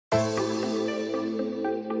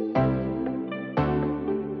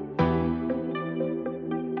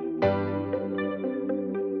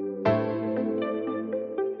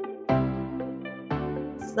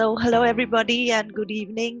So, hello everybody and good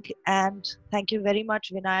evening. And thank you very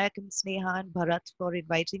much, Vinayak and Sneha and Bharat, for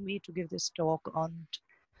inviting me to give this talk on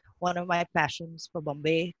one of my passions for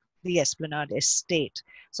Bombay, the Esplanade Estate.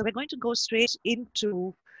 So, we're going to go straight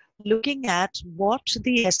into looking at what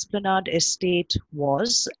the Esplanade Estate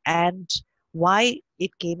was and why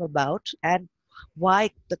it came about and why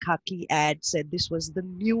the Khaki ad said this was the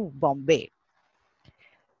new Bombay.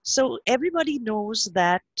 So, everybody knows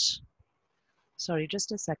that. Sorry,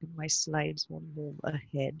 just a second, my slides won't move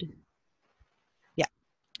ahead. Yeah,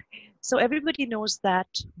 so everybody knows that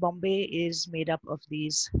Bombay is made up of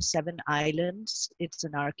these 7 islands. It's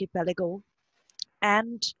an archipelago.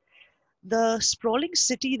 And the sprawling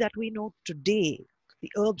city that we know today,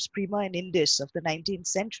 the urbs prima and indis of the 19th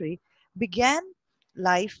century, began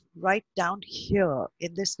life right down here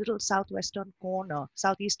in this little southeastern corner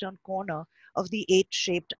of the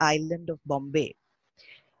 8-shaped island of Bombay.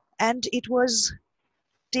 And it was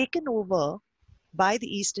taken over by the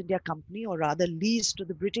East India Company, or rather leased to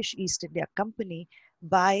the British East India Company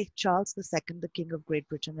by Charles II, the King of Great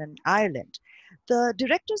Britain and Ireland. The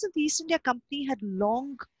directors of the East India Company had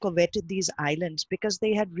long coveted these islands because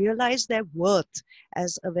they had realized their worth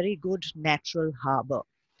as a very good natural harbor.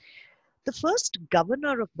 The first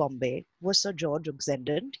governor of Bombay was Sir George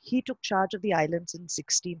Oxenden. He took charge of the islands in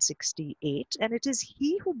 1668, and it is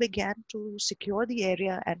he who began to secure the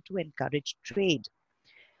area and to encourage trade.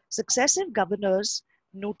 Successive governors,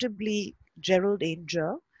 notably Gerald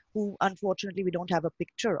Ainger, who unfortunately we don't have a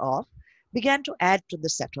picture of, began to add to the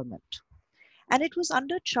settlement. And it was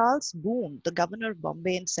under Charles Boone, the governor of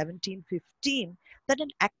Bombay in 1715, that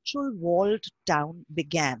an actual walled town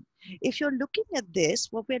began. If you're looking at this,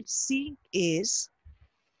 what we're seeing is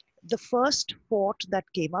the first fort that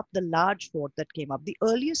came up, the large fort that came up. The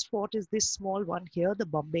earliest fort is this small one here, the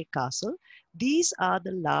Bombay Castle. These are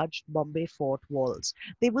the large Bombay Fort walls.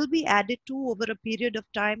 They will be added to over a period of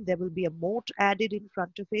time. There will be a moat added in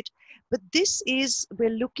front of it. But this is,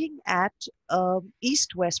 we're looking at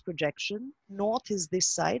east-west projection. North is this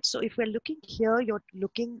side. So if we're looking here, you're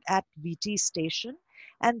looking at VT Station.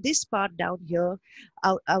 And this part down here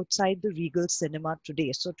outside the Regal Cinema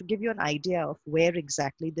today. So to give you an idea of where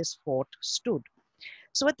exactly this fort stood.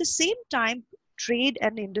 So at the same time, trade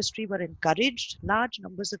and industry were encouraged. Large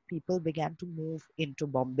numbers of people began to move into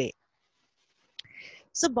Bombay.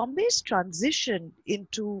 So Bombay's transition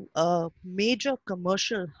into a major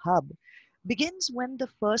commercial hub begins when the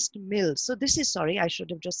first mill, so this is, sorry, I should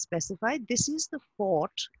have just specified, this is the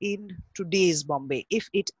fort in today's Bombay, if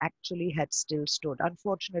it actually had still stood.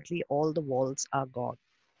 Unfortunately, all the walls are gone.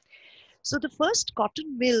 So the first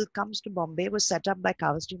cotton mill comes to Bombay, was set up by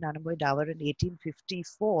Kavasji Nanamoy Dawar in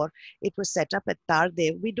 1854. It was set up at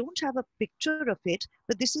Tardev. We don't have a picture of it,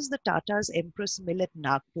 but this is the Tata's Empress Mill at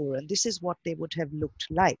Nagpur, and this is what they would have looked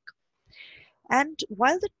like. And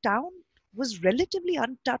while the town was relatively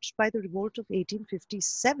untouched by the revolt of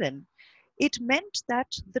 1857, it meant that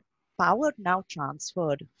the power now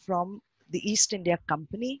transferred from the East India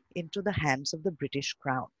Company into the hands of the British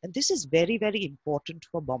Crown. And this is very, very important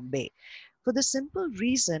for Bombay for the simple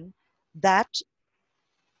reason that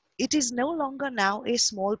it is no longer now a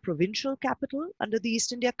small provincial capital under the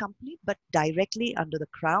East India Company, but directly under the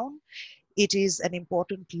Crown. It is an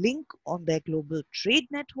important link on their global trade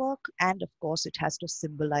network, and of course, it has to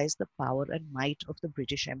symbolize the power and might of the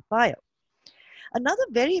British Empire. Another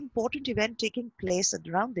very important event taking place at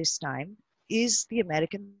around this time is the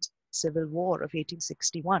American Civil War of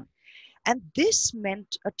 1861. And this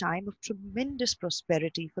meant a time of tremendous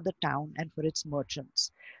prosperity for the town and for its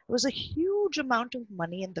merchants. There was a huge amount of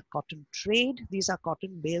money in the cotton trade. These are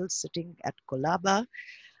cotton bales sitting at Colaba.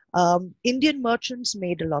 Indian merchants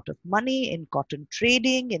made a lot of money in cotton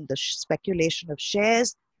trading, in the speculation of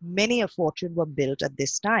shares. Many a fortune were built at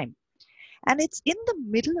this time. And it's in the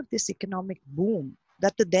middle of this economic boom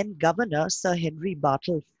that the then governor, Sir Henry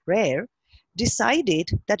Bartle Frere, decided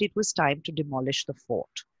that it was time to demolish the fort.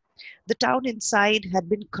 The town inside had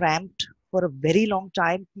been cramped for a very long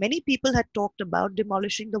time. Many people had talked about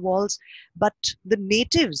demolishing the walls, but the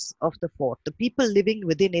natives of the fort, the people living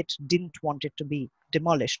within it, didn't want it to be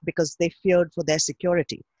demolished because they feared for their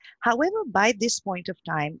security. However, by this point of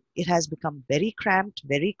time, it has become very cramped,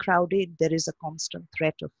 very crowded. There is a constant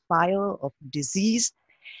threat of fire, of disease.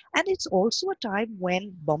 And it's also a time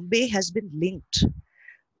when Bombay has been linked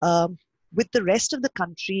with the rest of the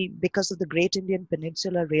country because of the Great Indian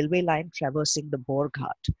Peninsula Railway line traversing the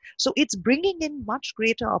Borghat. So it's bringing in much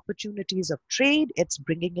greater opportunities of trade. It's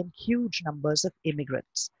bringing in huge numbers of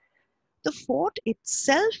immigrants. The fort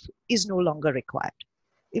itself is no longer required.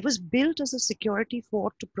 It was built as a security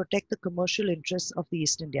fort to protect the commercial interests of the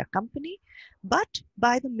East India Company, but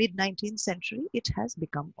by the mid-19th century, it has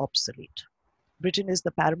become obsolete. Britain is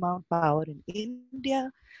the paramount power in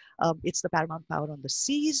India. It's the paramount power on the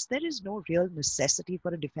seas. There is no real necessity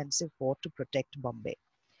for a defensive fort to protect Bombay.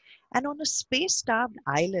 And on a space-starved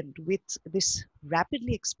island with this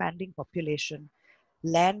rapidly expanding population,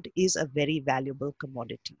 land is a very valuable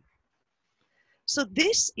commodity. So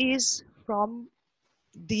this is from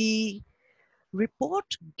the report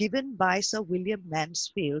given by Sir William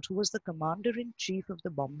Mansfield, who was the commander-in-chief of the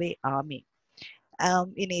Bombay Army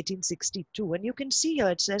in 1862. And you can see here,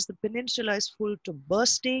 it says the peninsula is full to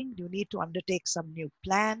bursting. You need to undertake some new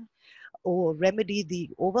plan or remedy the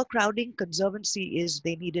overcrowding. Conservancy is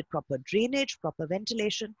they needed proper drainage, proper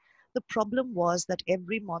ventilation. The problem was that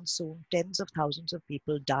every monsoon, tens of thousands of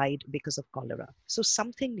people died because of cholera. So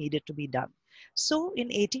something needed to be done. So in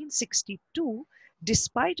 1862,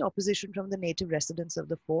 despite opposition from the native residents of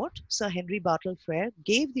the fort, Sir Henry Bartle Frere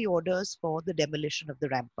gave the orders for the demolition of the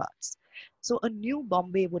ramparts. So a new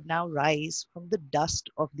Bombay would now rise from the dust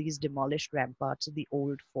of these demolished ramparts of the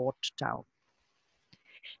old fort town.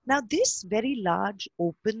 Now, this very large,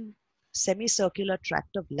 open, semicircular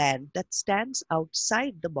tract of land that stands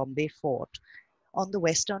outside the Bombay Fort on the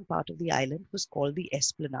western part of the island was called the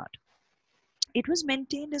Esplanade. It was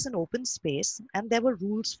maintained as an open space, and there were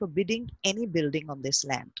rules forbidding any building on this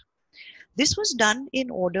land. This was done in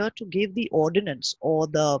order to give the ordnance or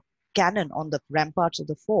the cannon on the ramparts of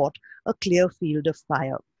the fort a clear field of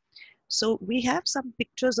fire. So we have some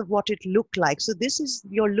pictures of what it looked like. So this is,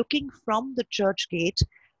 you're looking from the church gate.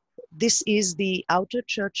 This is the outer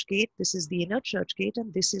church gate, this is the inner church gate,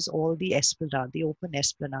 and this is all the esplanade, the open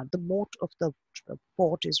esplanade. The moat of the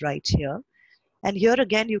fort is right here. And here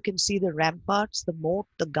again, you can see the ramparts, the moat,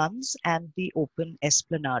 the guns, and the open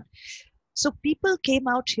esplanade. So people came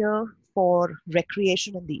out here for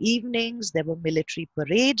recreation in the evenings. There were military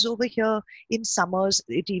parades over here. In summers,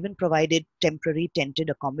 it even provided temporary tented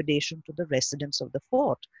accommodation to the residents of the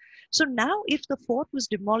fort. So now, if the fort was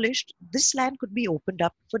demolished, this land could be opened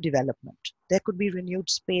up for development. There could be renewed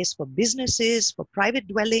space for businesses, for private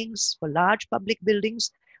dwellings, for large public buildings,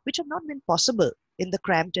 which have not been possible in the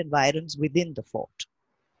cramped environs within the fort.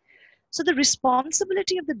 So the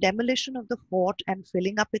responsibility of the demolition of the fort and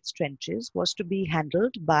filling up its trenches was to be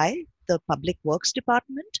handled by the Public Works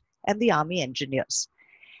Department and the Army engineers.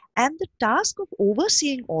 And the task of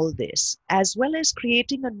overseeing all this, as well as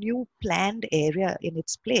creating a new planned area in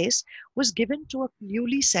its place, was given to a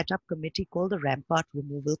newly set up committee called the Rampart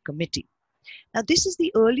Removal Committee. Now, this is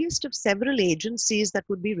the earliest of several agencies that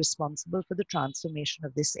would be responsible for the transformation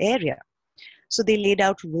of this area. So they laid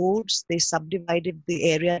out roads, they subdivided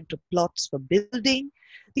the area into plots for building.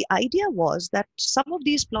 The idea was that some of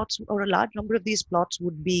these plots, or a large number of these plots,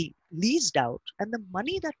 would be leased out, and the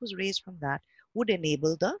money that was raised from that would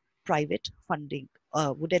enable the private funding,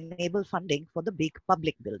 would enable funding for the big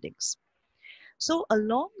public buildings. So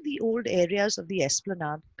along the old areas of the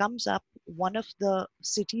Esplanade comes up one of the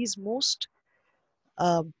city's most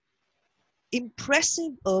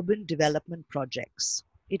impressive urban development projects.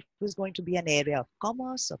 It was going to be an area of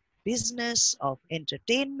commerce, of business, of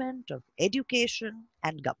entertainment, of education,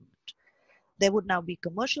 and government. There would now be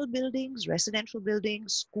commercial buildings, residential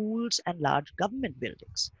buildings, schools, and large government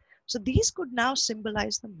buildings. So these could now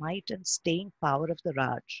symbolize the might and staying power of the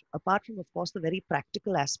Raj, apart from, of course, the very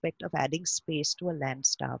practical aspect of adding space to a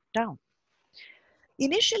land-starved town.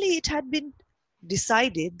 Initially, it had been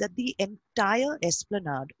decided that the entire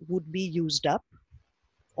esplanade would be used up.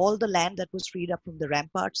 All the land that was freed up from the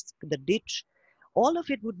ramparts, the ditch, all of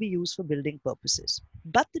it would be used for building purposes.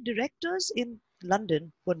 But the directors in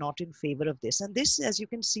London were not in favor of this. And this, as you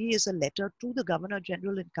can see, is a letter to the Governor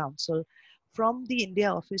General in Council from the India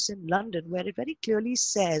office in London, where it very clearly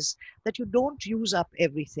says that you don't use up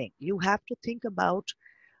everything. You have to think about,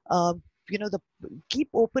 keep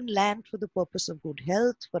open land for the purpose of good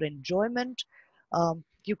health, for enjoyment.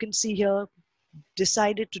 You can see here,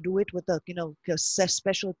 decided to do it with a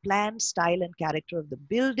special plan, style, and character of the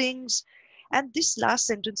buildings. And this last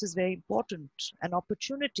sentence is very important. An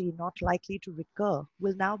opportunity not likely to recur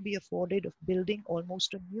will now be afforded of building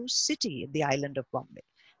almost a new city in the island of Bombay.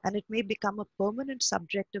 And it may become a permanent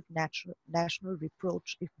subject of national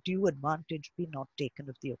reproach if due advantage be not taken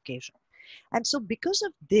of the occasion. And so because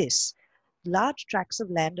of this, large tracts of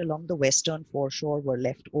land along the western foreshore were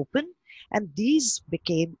left open, and these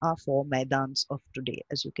became our four Maidans of today,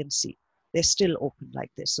 as you can see. They're still open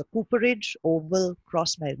like this. So Cooperage, Oval,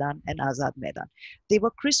 Cross Maidan, and Azad Maidan. They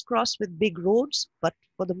were crisscrossed with big roads, but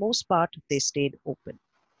for the most part, they stayed open.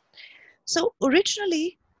 So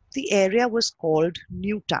originally, the area was called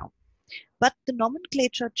Newtown. But the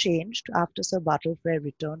nomenclature changed after Sir Bartle Frere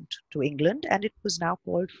returned to England, and it was now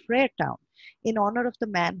called Frere Town, in honor of the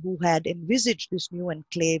man who had envisaged this new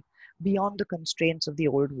enclave beyond the constraints of the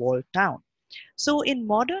old walled town. So, in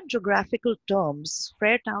modern geographical terms,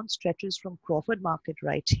 Frere Town stretches from Crawford Market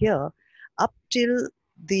right here up till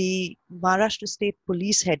the Maharashtra State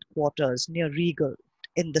Police headquarters near Regal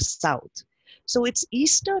in the south. So, its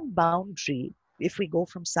eastern boundary, if we go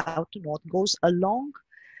from south to north, goes along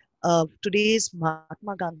today's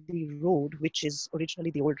Mahatma Gandhi Road, which is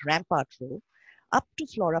originally the old Rampart Road, up to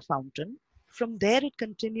Flora Fountain. From there, it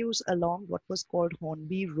continues along what was called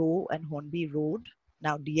Hornby Row and Hornby Road,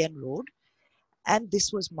 now DN Road. And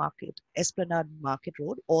this was Market, Esplanade Market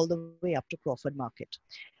Road, all the way up to Crawford Market.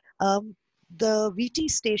 Um, the VT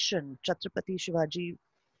station, Chhatrapati Shivaji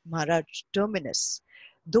Maharaj Terminus,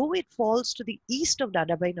 though it falls to the east of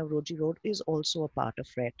Dadabhai Navroji Road, is also a part of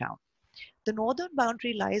Frere Town. The northern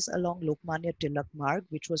boundary lies along Lokmanya Tilak Marg,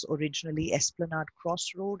 which was originally Esplanade Cross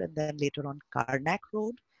Road and then later on Karnak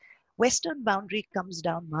Road. Western boundary comes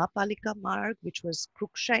down Mahapalika Marg, which was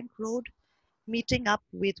Cruikshank Road, meeting up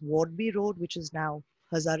with Wardby Road, which is now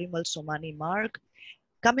Hazarimal Somani Marg,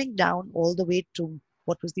 coming down all the way to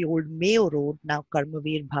what was the old Mayo Road, now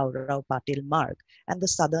Karmavir Bhaurao Patil Marg, and the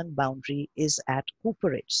southern boundary is at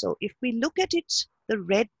Cooperage. So if we look at it, the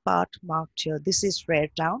red part marked here, this is Frere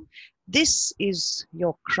Town. This is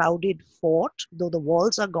your crowded fort. Though the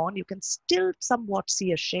walls are gone, you can still somewhat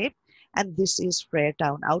see a shape. And this is Frere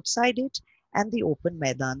Town outside it and the open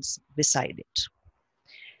Maidans beside it.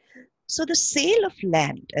 So the sale of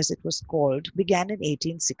land, as it was called, began in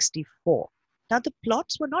 1864. Now the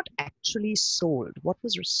plots were not actually sold. What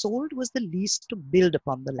was sold was the lease to build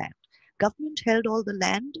upon the land. Government held all the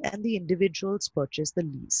land and the individuals purchased the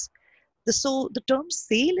lease. So the term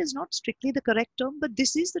sale is not strictly the correct term, but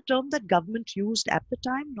this is the term that government used at the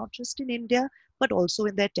time, not just in India, but also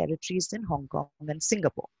in their territories in Hong Kong and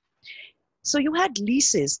Singapore. So you had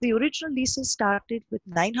leases. The original leases started with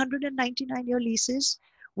 999-year leases,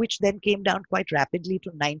 which then came down quite rapidly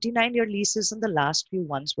to 99-year leases, and the last few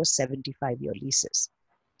ones were 75-year leases.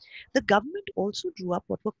 The government also drew up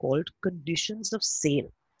what were called conditions of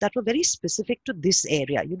sale that were very specific to this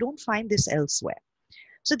area. You don't find this elsewhere.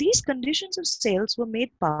 So these conditions of sales were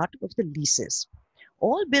made part of the leases.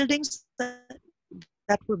 All buildings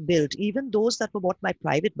that were built, even those that were bought by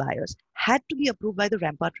private buyers, had to be approved by the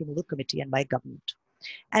Rampart Removal Committee and by government.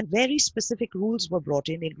 And very specific rules were brought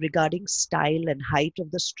in regarding style and height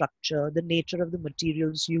of the structure, the nature of the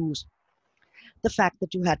materials used, the fact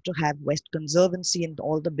that you had to have West Conservancy in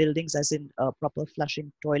all the buildings, as in proper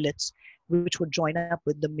flushing toilets, which would join up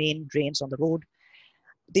with the main drains on the road.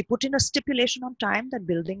 They put in a stipulation on time that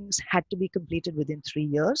buildings had to be completed within 3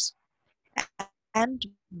 years. And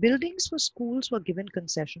buildings for schools were given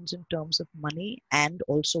concessions in terms of money and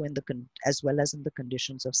also in as well as in the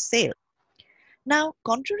conditions of sale. Now,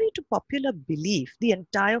 contrary to popular belief, the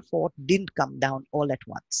entire fort didn't come down all at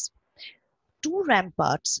once. Two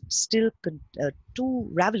ravelins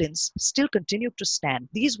still continued to stand.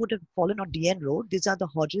 These would have fallen on DN Road. These are the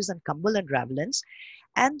Hodges and Cumberland ravelins.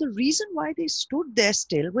 And the reason why they stood there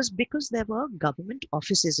still was because there were government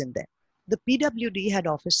offices in them. The PWD had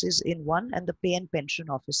offices in one and the pay and pension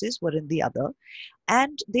offices were in the other.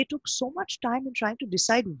 And they took so much time in trying to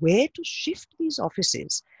decide where to shift these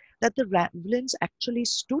offices that the ravelins actually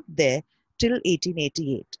stood there till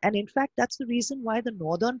 1888. And in fact, that's the reason why the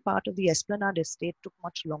northern part of the Esplanade estate took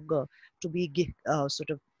much longer to be sort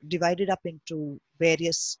of divided up into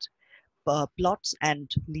various plots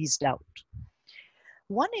and leased out.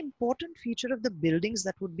 One important feature of the buildings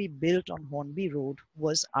that would be built on Hornby Road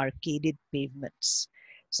was arcaded pavements.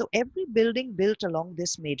 So every building built along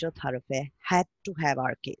this major thoroughfare had to have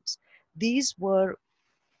arcades. These were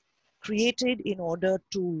created in order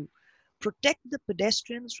to protect the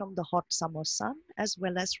pedestrians from the hot summer sun as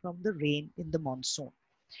well as from the rain in the monsoon.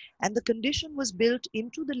 And the condition was built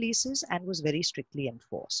into the leases and was very strictly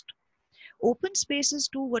enforced. Open spaces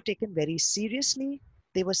too were taken very seriously.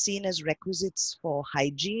 They were seen as requisites for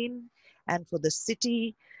hygiene and for the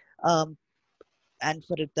city and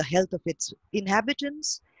for the health of its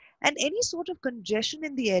inhabitants. And any sort of congestion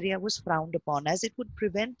in the area was frowned upon, as it would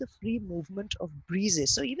prevent the free movement of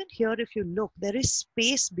breezes. So even here, if you look, there is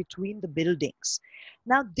space between the buildings.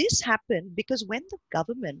 Now, this happened because when the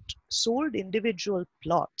government sold individual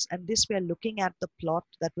plots, and this we are looking at the plot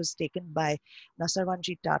that was taken by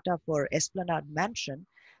Nasarwanji Tata for Esplanade Mansion.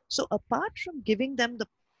 So apart from giving them the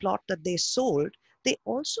plot that they sold, they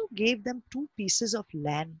also gave them 2 pieces of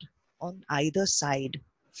land on either side,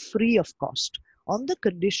 free of cost. on the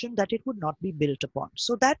condition that it would not be built upon,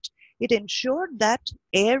 so that it ensured that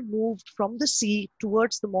air moved from the sea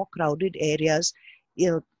towards the more crowded areas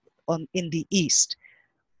in the east.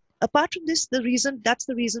 Apart from this, that's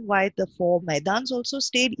the reason why the four Maidans also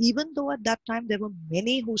stayed, even though at that time there were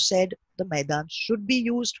many who said the Maidans should be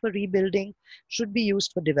used for rebuilding, should be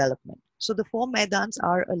used for development. So the four Maidans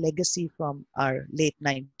are a legacy from our late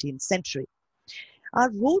 19th century.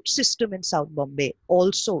 Our road system in South Bombay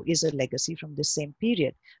also is a legacy from this same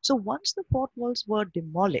period. So once the fort walls were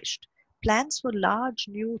demolished, plans for large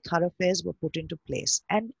new thoroughfares were put into place,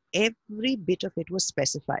 and every bit of it was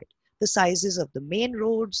specified. The sizes of the main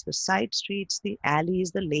roads, the side streets, the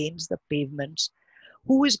alleys, the lanes, the pavements,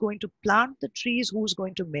 who is going to plant the trees, who's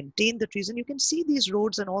going to maintain the trees. And you can see these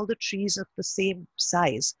roads and all the trees of the same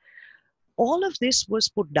size. All of this was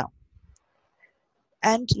put down.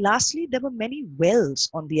 And lastly, there were many wells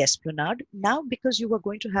on the esplanade. Now, because you were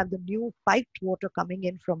going to have the new piped water coming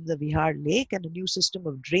in from the Vihar lake and a new system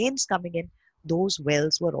of drains coming in, those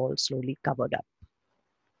wells were all slowly covered up.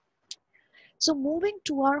 So moving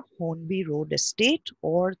to our Hornby Road estate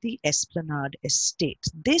or the Esplanade estate.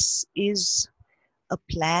 This is a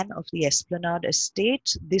plan of the Esplanade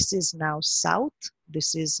estate. This is now south,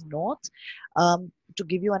 this is north. To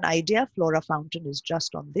give you an idea, Flora Fountain is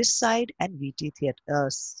just on this side and VT Theatre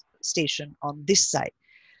station on this side.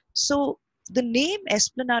 So the name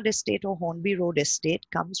Esplanade Estate or Hornby Road Estate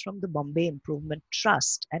comes from the Bombay Improvement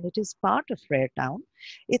Trust, and it is part of Frere Town.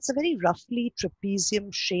 It's a very roughly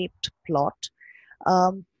trapezium-shaped plot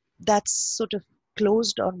that's sort of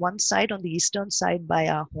closed on one side, on the eastern side, by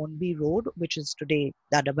our Hornby Road, which is today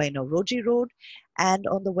Dadabhai Nauroji Road. And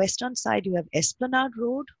on the western side, you have Esplanade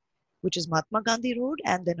Road, which is Mahatma Gandhi Road,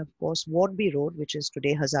 and then, of course, Wadby Road, which is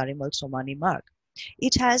today Hazarimal Somani Marg.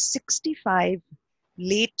 It has 65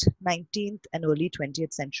 late 19th and early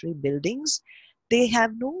 20th century buildings. They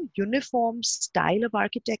have no uniform style of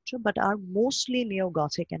architecture, but are mostly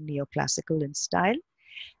neo-Gothic and neoclassical in style.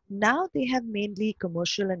 Now they have mainly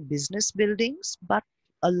commercial and business buildings, but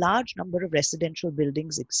a large number of residential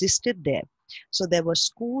buildings existed there. So there were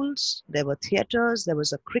schools, there were theatres, there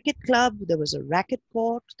was a cricket club, there was a racket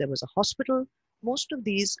court, there was a hospital. Most of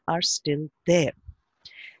these are still there.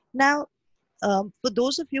 Now, for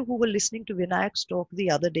those of you who were listening to Vinayak's talk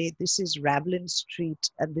the other day, this is Ravelin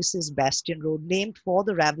Street and this is Bastion Road, named for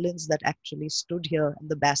the Ravelins that actually stood here and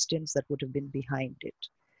the bastions that would have been behind it.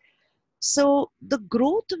 So the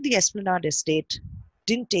growth of the Esplanade estate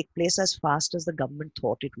didn't take place as fast as the government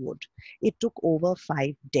thought it would. It took over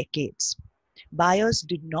 5 decades. Buyers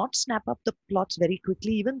did not snap up the plots very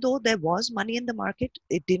quickly. Even though there was money in the market,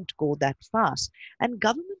 it didn't go that fast. And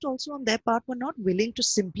government also on their part were not willing to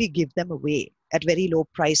simply give them away at very low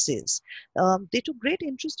prices. They took great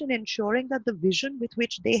interest in ensuring that the vision with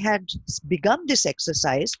which they had begun this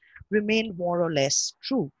exercise remained more or less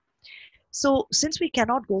true. So since we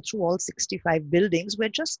cannot go through all 65 buildings,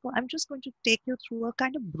 I'm just going to take you through a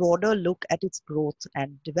kind of broader look at its growth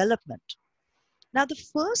and development. Now, the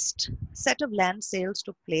first set of land sales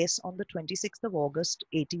took place on the 26th of August,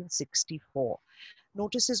 1864.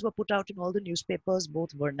 Notices were put out in all the newspapers,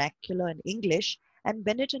 both vernacular and English, and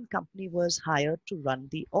Bennett and Company was hired to run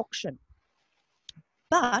the auction.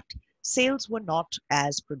 But sales were not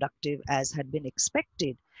as productive as had been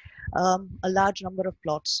expected. A large number of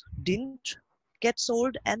plots didn't get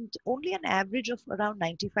sold, and only an average of around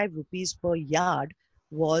 95 rupees per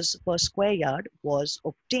square yard was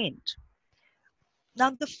obtained.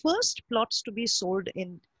 Now, the first plots to be sold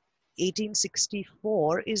in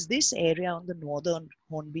 1864 is this area on the northern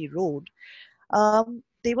Hornby Road.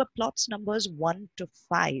 They were plots numbers 1 to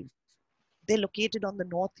 5. They're located on the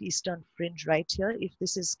northeastern fringe right here. If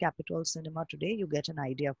this is Capitol Cinema today, you get an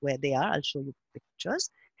idea of where they are. I'll show you pictures.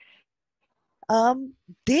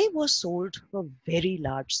 They were sold for very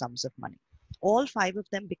large sums of money. All 5 of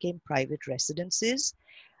them became private residences.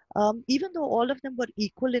 Even though all of them were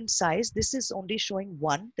equal in size, this is only showing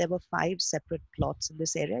 1. There were 5 separate plots in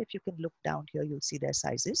this area. If you can look down here, you'll see their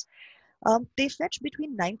sizes. They fetch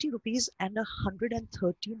between 90 rupees and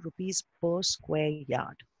 113 rupees per square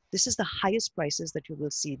yard. This is the highest prices that you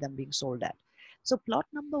will see them being sold at. So plot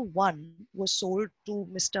number 1 was sold to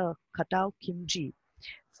Mr. Khatau Kimji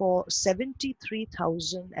for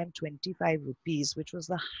 73,025 rupees, which was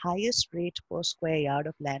the highest rate per square yard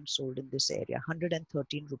of land sold in this area,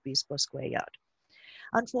 113 rupees per square yard.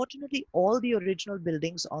 Unfortunately, all the original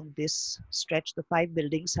buildings on this stretch, the 5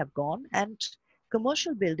 buildings, have gone, and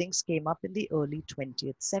commercial buildings came up in the early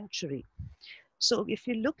 20th century. So if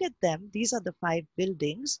you look at them, these are the 5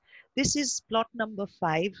 buildings. This is plot number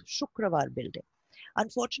 5, Shukravar building.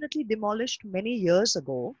 Unfortunately demolished many years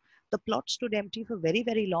ago, The plot stood empty for very,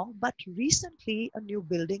 very long, but recently a new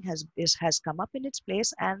building has come up in its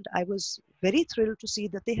place, and I was very thrilled to see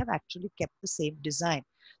that they have actually kept the same design.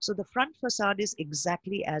 So the front facade is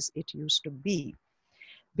exactly as it used to be.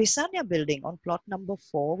 Bisanya building on plot number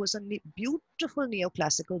 4 was a beautiful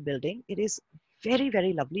neoclassical building. It is very,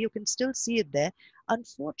 very lovely. You can still see it there.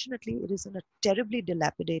 Unfortunately, it is in a terribly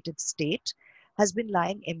dilapidated state, has been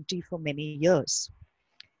lying empty for many years.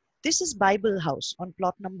 This is Bible House on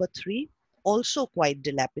plot number 3, also quite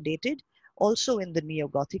dilapidated, also in the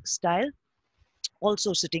neo-Gothic style,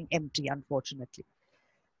 also sitting empty, unfortunately.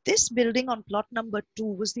 This building on plot number 2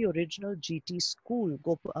 was the original GT school,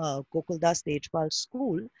 Gokuldas Tejpal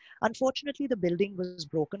School. Unfortunately, the building was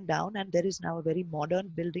broken down and there is now a very modern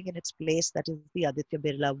building in its place, that is the Aditya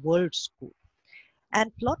Birla World School.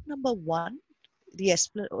 And plot number 1,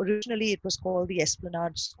 originally it was called the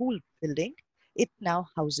Esplanade School building. It now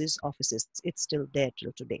houses offices. It's still there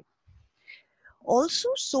till today. Also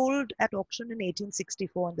sold at auction in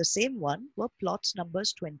 1864 on the same one were plots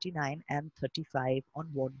numbers 29 and 35 on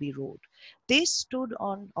Wadby Road. They stood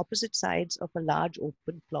on opposite sides of a large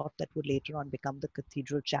open plot that would later on become the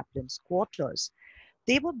Cathedral Chaplain's quarters.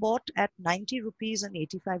 They were bought at 90 rupees and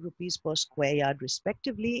 85 rupees per square yard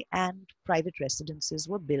respectively, and private residences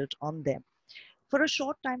were built on them. For a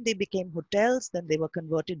short time, they became hotels, then they were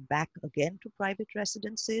converted back again to private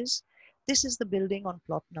residences. This is the building on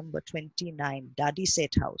plot number 29, Dadi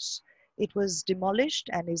Seth House. It was demolished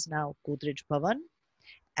and is now Godrej Bhavan.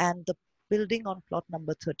 And the building on plot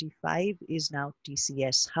number 35 is now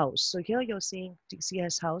TCS House. So here you're seeing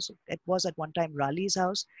TCS House. It was at one time Raleigh's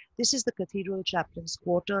house. This is the Cathedral Chaplain's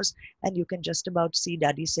quarters, and you can just about see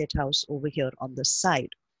Dadi Seth House over here on the side.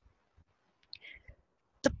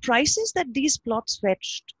 The prices that these plots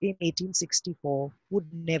fetched in 1864 would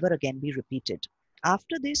never again be repeated.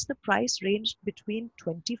 After this, the price ranged between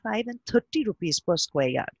 25 and 30 rupees per square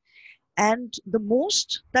yard. And the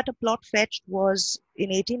most that a plot fetched was in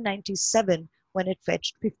 1897, when it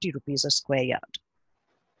fetched 50 rupees a square yard.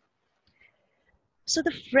 So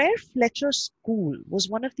the Frere Fletcher School was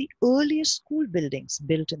one of the earliest school buildings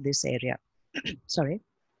built in this area. Sorry.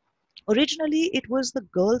 Originally, it was the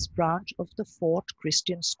girls' branch of the Fort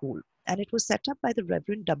Christian School, and it was set up by the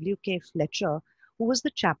Reverend W.K. Fletcher, who was the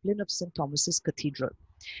chaplain of St. Thomas's Cathedral.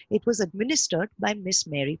 It was administered by Miss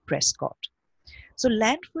Mary Prescott. So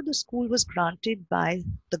land for the school was granted by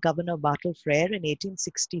the Governor Bartle Frere in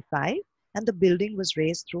 1865, and the building was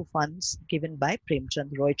raised through funds given by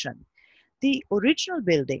Premchand Roychand. The original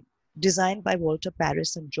building, designed by Walter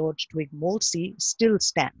Paris and George Twig Molesey, still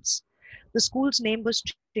stands. The school's name was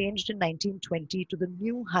changed in 1920 to the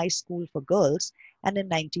New High School for Girls, and in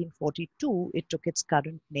 1942 it took its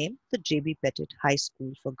current name, the J.B. Pettit High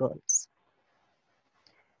School for Girls.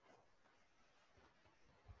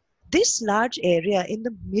 This large area in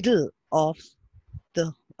the middle of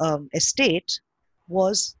the estate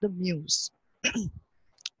was the mews.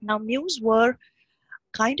 Now, mews were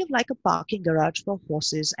kind of like a parking garage for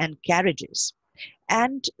horses and carriages.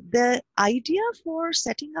 And the idea for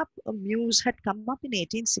setting up a mews had come up in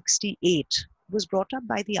 1868, was brought up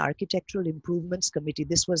by the Architectural Improvements Committee.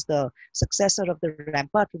 This was the successor of the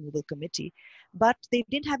Rampart Removal Committee, but they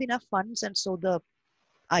didn't have enough funds, and so the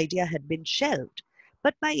idea had been shelved.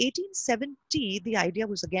 But by 1870, the idea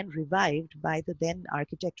was again revived by the then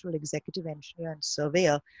architectural executive engineer and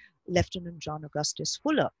surveyor, Lieutenant John Augustus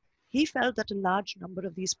Fuller. He felt that a large number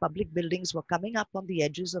of these public buildings were coming up on the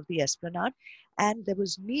edges of the esplanade, and there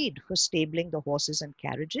was need for stabling the horses and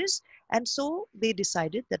carriages. And so they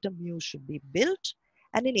decided that a mews should be built.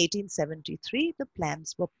 And in 1873, the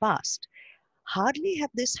plans were passed. Hardly had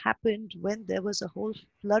this happened when there was a whole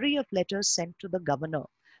flurry of letters sent to the governor,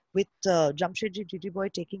 with Jamshedji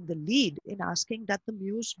Jijiboy taking the lead in asking that the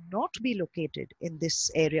mews not be located in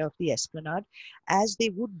this area of the esplanade, as they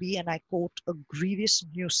would be, and I quote, a grievous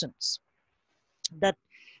nuisance. That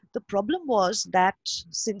the problem was that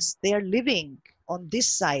since they're living on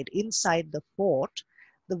this side, inside the fort,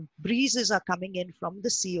 the breezes are coming in from the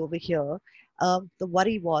sea over here. The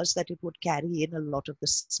worry was that it would carry in a lot of the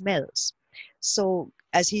smells. So,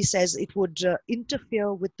 as he says, it would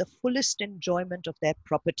interfere with the fullest enjoyment of their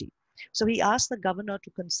property. So he asked the governor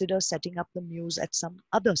to consider setting up the mews at some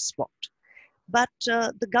other spot. But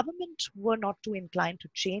the government were not too inclined to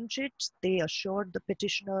change it. They assured the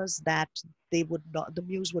petitioners that the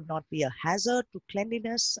mews would not be a hazard to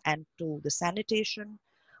cleanliness and to the sanitation.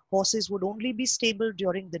 Horses would only be stabled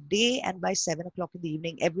during the day, and by 7 o'clock in the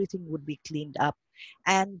evening, everything would be cleaned up.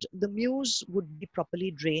 And the mews would be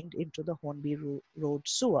properly drained into the Hornby Road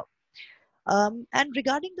sewer. And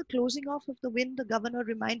regarding the closing off of the wind, the governor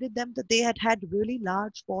reminded them that they had had really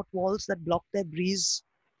large fort walls that blocked their breeze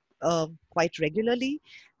quite regularly.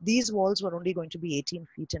 These walls were only going to be 18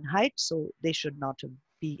 feet in height, so they should not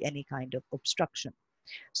be any kind of obstruction.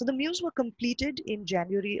 So the mews were completed in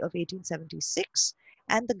January of 1876,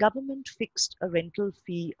 and the government fixed a rental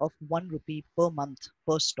fee of 1 rupee per month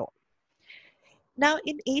per stall. Now,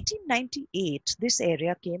 in 1898, this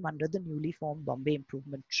area came under the newly formed Bombay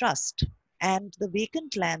Improvement Trust, and the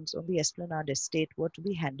vacant lands on the Esplanade estate were to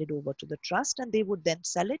be handed over to the trust, and they would then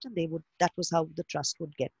sell it, and that was how the trust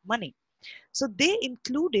would get money. So they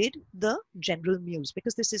included the general mews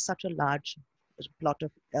because this is such a large plot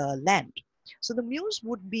of land. So the mews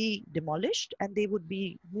would be demolished and they would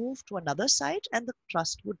be moved to another site, and the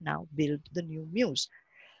trust would now build the new mews.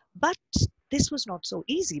 But this was not so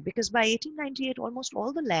easy because by 1898, almost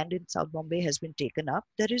all the land in South Bombay has been taken up.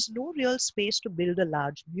 There is no real space to build a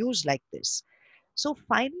large mews like this. So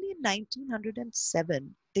finally, in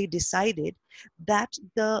 1907, they decided that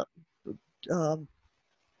the um,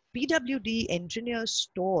 PWD engineer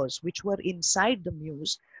stores, which were inside the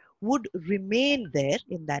mews, would remain there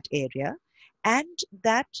in that area, and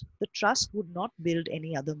that the trust would not build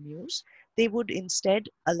any other mews. They would instead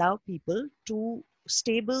allow people to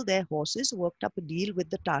stable their horses, worked up a deal with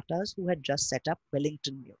the Tatas who had just set up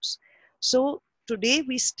Wellington Mews. So today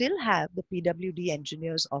we still have the PWD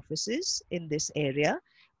engineers' offices in this area.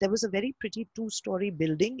 There was a very pretty two-story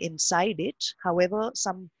building inside it. However,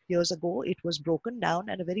 some years ago, it was broken down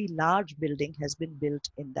and a very large building has been built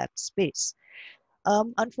in that space.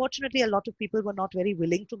 Unfortunately, a lot of people were not very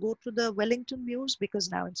willing to go to the Wellington Mews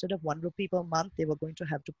because now instead of 1 rupee per month, they were going to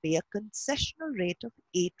have to pay a concessional rate of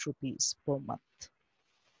 8 rupees per month.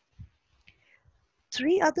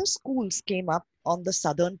 Three other schools came up on the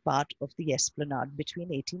southern part of the Esplanade between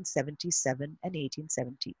 1877 and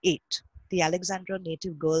 1878. The Alexandra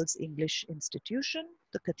Native Girls English Institution,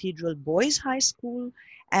 the Cathedral Boys High School,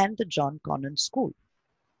 and the John Connon School.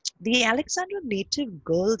 The Alexandra Native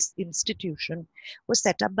Girls Institution was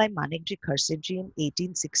set up by Manekji Kharseji in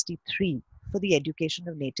 1863 for the education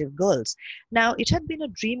of native girls. Now, it had been a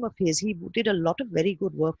dream of his. He did a lot of very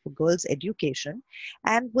good work for girls' education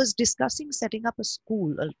and was discussing setting up a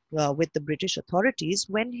school with the British authorities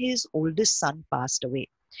when his oldest son passed away.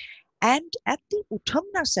 And at the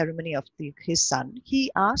Uthamna ceremony of his son,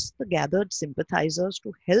 he asked the gathered sympathizers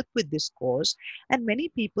to help with this cause, and many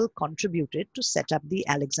people contributed to set up the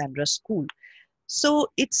Alexandra School. So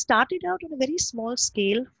it started out on a very small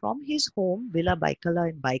scale from his home, Villa Baikala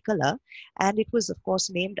in Baikala, and it was, of course,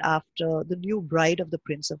 named after the new bride of the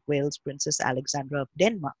Prince of Wales, Princess Alexandra of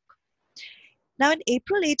Denmark. Now, in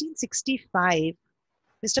April 1865,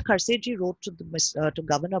 Mr. Kharseji wrote to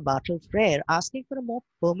Governor Bartle Frere asking for a more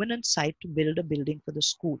permanent site to build a building for the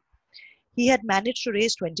school. He had managed to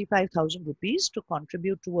raise 25,000 rupees to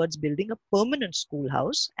contribute towards building a permanent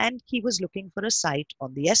schoolhouse, and he was looking for a site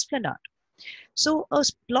on the Esplanade. So a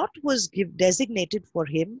plot was designated for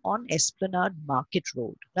him on Esplanade Market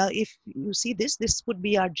Road. Now, if you see this, this would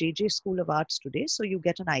be our JJ School of Arts today, so you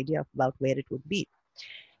get an idea about where it would be.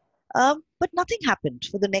 But nothing happened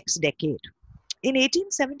for the next decade. In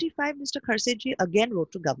 1875, Mr. Kharseji again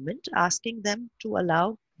wrote to government asking them to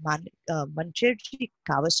allow Mancherji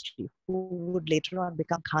Kawasji, who would later on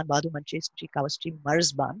become Khan Bahadur Mancherji Kawasji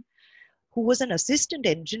Marzban, who was an assistant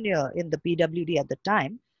engineer in the PWD at the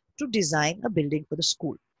time, to design a building for the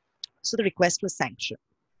school. So the request was sanctioned.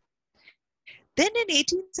 Then in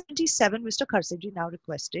 1877, Mr. Kharseji now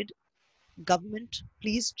requested government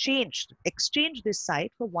please exchange this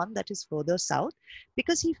site for one that is further south,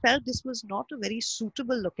 because he felt this was not a very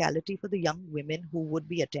suitable locality for the young women who would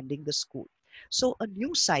be attending the school. So a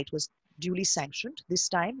new site was duly sanctioned, this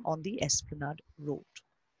time on the Esplanade Road.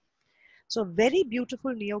 So a very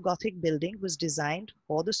beautiful neo-Gothic building was designed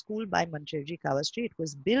for the school by Mancherji Kawasji. It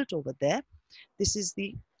was built over there. This is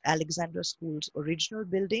the Alexandra School's original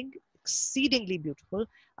building, exceedingly beautiful,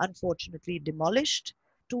 unfortunately demolished.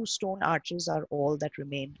 2 stone arches are all that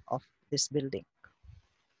remain of this building.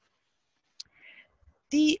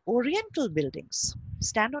 The Oriental buildings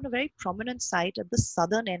stand on a very prominent site at the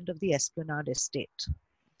southern end of the Esplanade estate.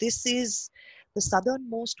 This is the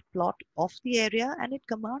southernmost plot of the area, and it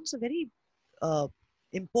commands a very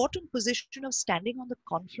important position of standing on the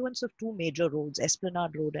confluence of 2 major roads,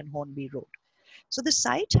 Esplanade Road and Hornby Road. So the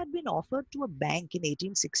site had been offered to a bank in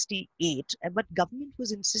 1868, but government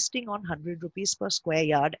was insisting on 100 rupees per square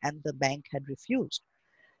yard, and the bank had refused.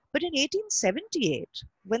 But in 1878,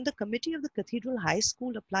 when the committee of the Cathedral High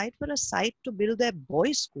School applied for a site to build their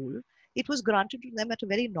boys' school, it was granted to them at a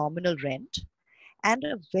very nominal rent. and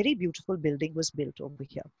a very beautiful building was built over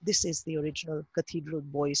here. This is the original Cathedral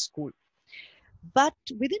Boys School. But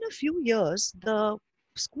within a few years, the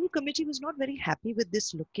school committee was not very happy with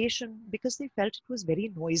this location because they felt it was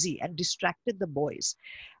very noisy and distracted the boys.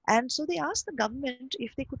 And so they asked the government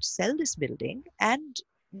if they could sell this building and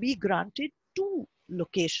be granted two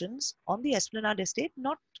locations on the Esplanade estate,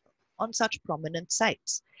 not on such prominent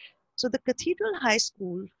sites. So the Cathedral High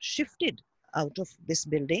School shifted out of this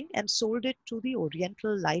building and sold it to the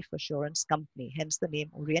Oriental Life Assurance Company, hence the name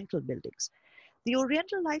Oriental Buildings. The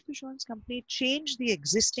Oriental Life Assurance Company changed the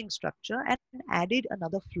existing structure and added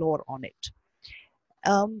another floor on it.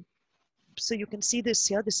 So you can see this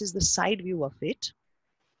here. This is the side view of it.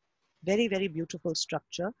 Very, very beautiful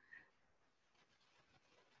structure.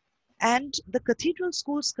 And the Cathedral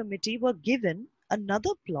Schools Committee were given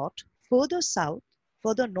another plot further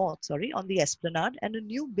north, on the Esplanade, and a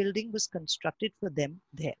new building was constructed for them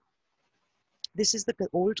there. This is the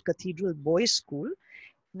old Cathedral Boys School.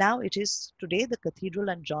 Now it is today the Cathedral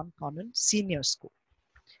and John Connon Senior School.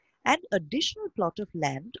 An additional plot of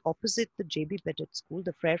land opposite the J.B. Pettit School,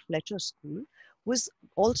 the Frere Fletcher School, was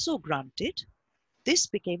also granted. This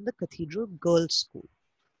became the Cathedral Girls' School.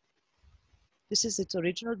 This is its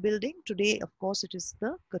original building. Today, of course, it is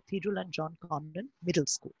the Cathedral and John Connon Middle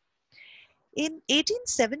School. In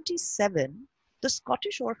 1877, the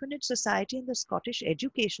Scottish Orphanage Society and the Scottish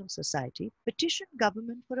Education Society petitioned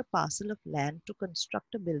government for a parcel of land to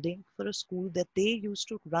construct a building for a school that they used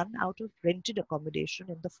to run out of rented accommodation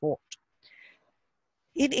in the fort.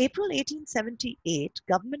 In April 1878,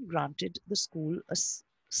 government granted the school a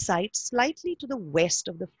site slightly to the west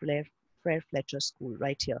of the Frere Fletcher School,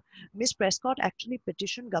 right here. Miss Prescott actually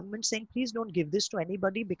petitioned government saying, please don't give this to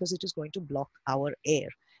anybody because it is going to block our air.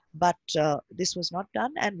 But this was not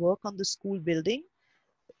done, and work on the school building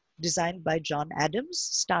designed by John Adams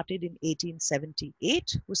started in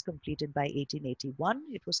 1878, was completed by 1881.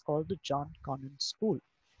 It was called the John Connon School.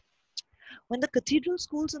 When the Cathedral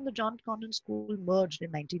Schools and the John Connon School merged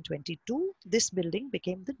in 1922, this building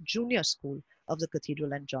became the junior school of the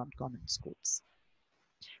Cathedral and John Connon Schools.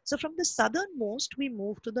 So from the southernmost, we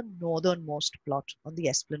moved to the northernmost plot on the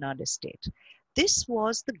Esplanade estate. This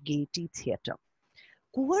was the Gaiety Theatre.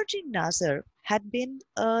 Kuwarji Nazar had been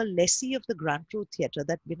a lessee of the Grand True Theatre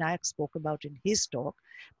that Vinayak spoke about in his talk,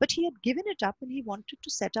 but he had given it up and he wanted to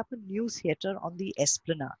set up a new theatre on the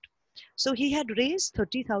Esplanade. So he had raised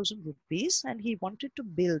 30,000 rupees and he wanted to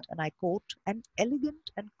build, and I quote, an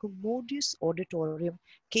elegant and commodious auditorium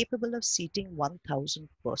capable of seating 1,000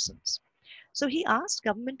 persons. So he asked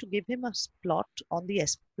government to give him a plot on the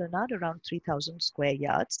Esplanade around 3,000 square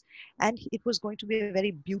yards, and it was going to be a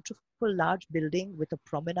very beautiful large building with a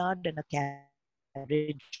promenade and a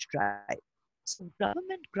carriage drive. So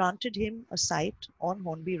government granted him a site on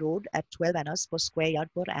Hornby Road at 12 annas per square yard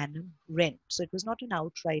per annum rent. So it was not an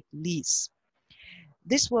outright lease.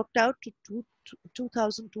 This worked out to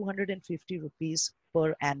 2,250 rupees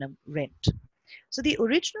per annum rent. So the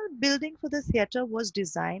original building for the theatre was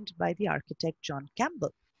designed by the architect John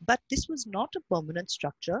Campbell, but this was not a permanent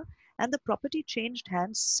structure, and the property changed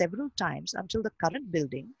hands several times until the current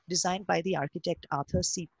building, designed by the architect Arthur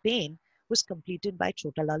C. Payne, was completed by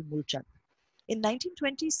Chotalal Mulchand. In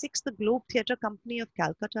 1926, the Globe Theatre Company of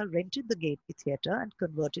Calcutta rented the Gaiety Theatre and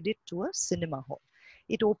converted it to a cinema hall.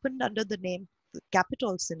 It opened under the name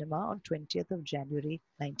Capitol Cinema on 20th of January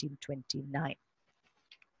 1929.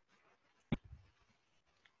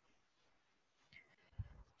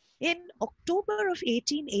 In October of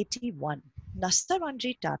 1881,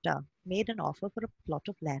 Nasaranji Tata made an offer for a plot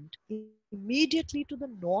of land immediately to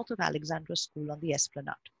the north of Alexandra School on the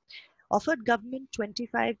Esplanade. Offered government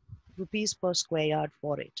 25 rupees per square yard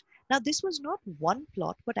for it. Now, this was not one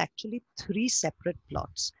plot, but actually three separate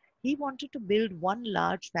plots. He wanted to build one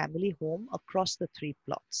large family home across the three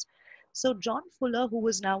plots. So John Fuller, who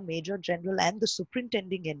was now Major General and the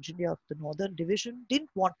superintending engineer of the Northern Division,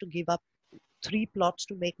 didn't want to give up three plots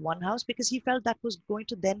to make one house because he felt that was going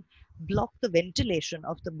to then block the ventilation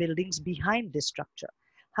of the buildings behind this structure.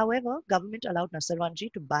 However, government allowed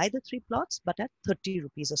Nasaranji to buy the three plots, but at 30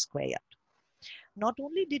 rupees a square yard. Not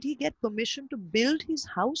only did he get permission to build his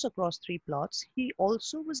house across three plots, he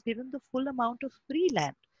also was given the full amount of free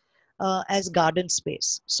land as garden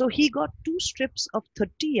space. So he got two strips of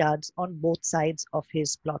 30 yards on both sides of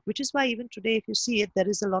his plot, which is why even today, if you see it, there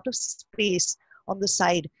is a lot of space on the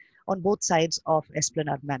side, on both sides of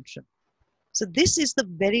Esplanade Mansion. So this is the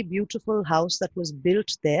very beautiful house that was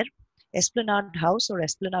built there. Esplanade House or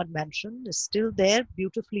Esplanade Mansion is still there,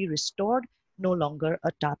 beautifully restored, no longer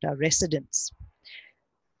a Tata residence.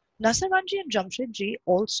 Nasarwanji and Jamshedji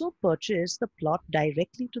also purchased the plot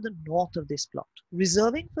directly to the north of this plot,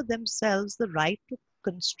 reserving for themselves the right to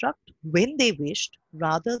construct when they wished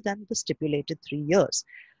rather than the stipulated 3 years.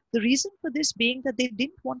 The reason for this being that they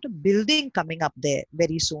didn't want a building coming up there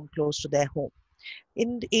very soon close to their home.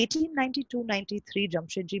 In 1892-93,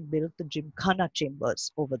 Jamshedji built the Gymkhana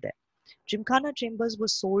chambers over there. Gymkhana Chambers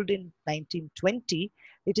was sold in 1920.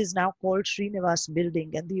 It is now called Srinivas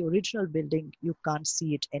Building, and the original building, you can't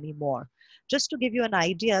see it anymore. Just to give you an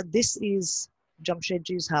idea, this is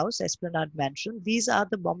Jamshedji's house, Esplanade Mansion. These are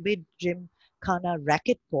the Bombay Gymkhana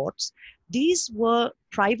racket courts. These were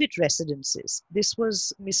private residences. This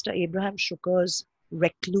was Mr. Abraham Shuker's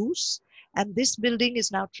recluse, and this building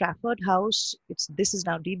is now Trafford House. This is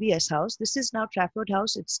now DBS House. This is now Trafford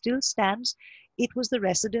House. It still stands. It was the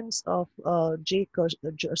residence of J.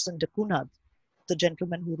 Gerson de Cunha, the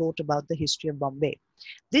gentleman who wrote about the history of Bombay.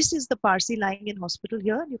 This is the Parsi lying in hospital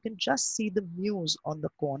here. You can just see the mews on the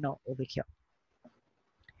corner over here.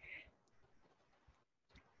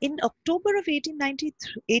 In October of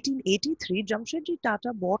 1883, Jamshedji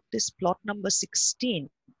Tata bought this plot number 16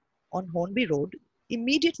 on Hornby Road,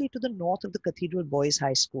 immediately to the north of the Cathedral Boys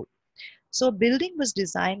High School. So a building was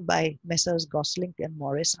designed by Messrs. Gosling and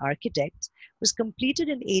Morris Architects, was completed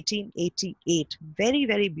in 1888. Very,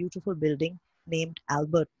 very beautiful building named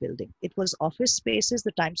Albert Building. It was office spaces.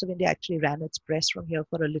 The Times of India actually ran its press from here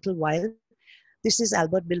for a little while. This is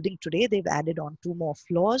Albert Building today. They've added on 2 more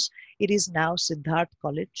floors. It is now Siddharth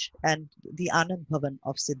College and the Anand Bhavan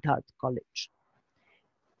of Siddharth College.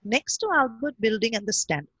 Next to Albert Building and the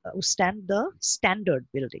stand the Standard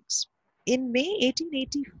Buildings. In May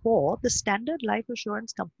 1884, the Standard Life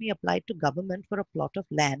Assurance Company applied to government for a plot of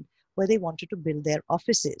land where they wanted to build their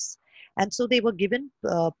offices. And so they were given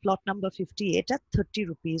plot number 58 at 30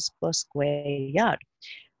 rupees per square yard.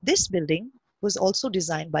 This building was also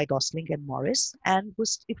designed by Gosling and Morris, and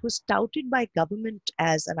it was touted by government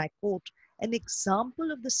as, and I quote, an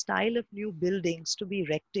example of the style of new buildings to be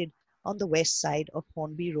erected on the west side of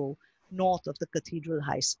Hornby Row, north of the Cathedral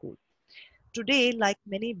High School. Today, like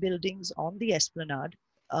many buildings on the Esplanade,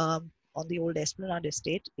 on the old Esplanade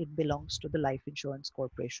estate, it belongs to the Life Insurance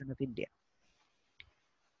Corporation of India.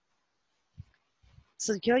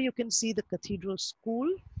 So here you can see the Cathedral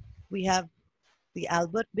School. We have the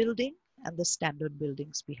Albert Building and the Standard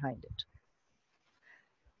Buildings behind it.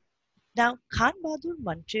 Now, Khan Bahadur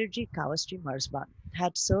Mancherji Kawasji Marzban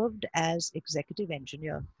had served as executive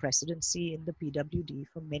engineer presidency in the PWD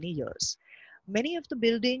for many years. Many of the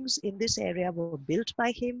buildings in this area were built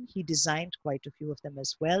by him. He designed quite a few of them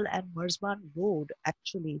as well, and Marzban Road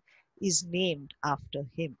actually is named after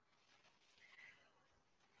him.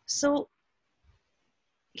 So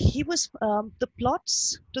he was the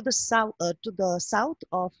plots to the south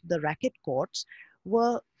of the racket courts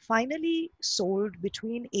were finally sold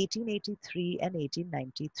between 1883 and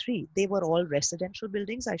 1893. They were all residential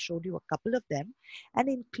buildings. I showed you a couple of them, and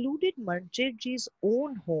included Mancherji's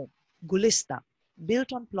own home, Gulistan,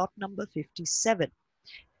 built on plot number 57.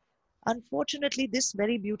 Unfortunately, this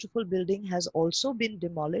very beautiful building has also been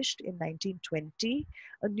demolished in 1920.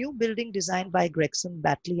 A new building designed by Gregson,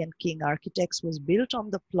 Batley and King Architects was built on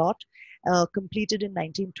the plot, completed in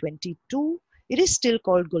 1922. It is still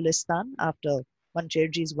called Gulistan after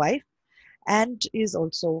Mancherji's wife, and is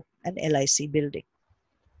also an LIC building.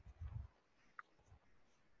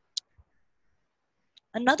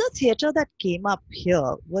 Another theatre that came up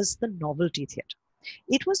here was the Novelty Theatre.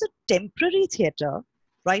 It was a temporary theatre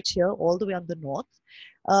right here all the way on the north,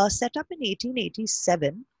 set up in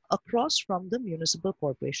 1887 across from the Municipal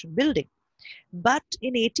Corporation building. But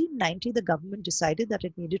in 1890, the government decided that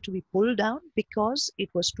it needed to be pulled down because it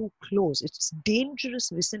was too close. It's dangerous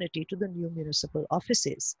vicinity to the new municipal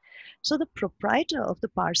offices. So the proprietor of the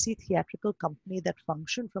Parsi theatrical company that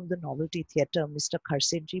functioned from the Novelty Theatre, Mr.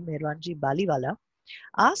 Kharsetji Mehrwanji Baliwala,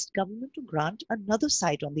 asked government to grant another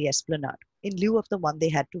site on the Esplanade in lieu of the one they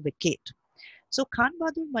had to vacate. So Khan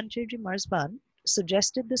Bahadur Mancherji Marzban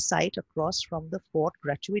suggested the site across from the Fort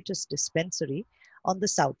Gratuitous Dispensary on the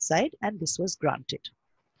south side, and this was granted.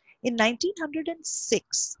 In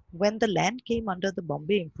 1906, when the land came under the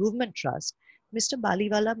Bombay Improvement Trust, Mr.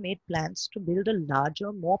 Baliwala made plans to build a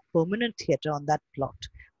larger, more permanent theatre on that plot.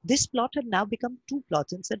 This plot had now become 2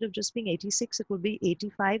 plots. Instead of just being 86, it would be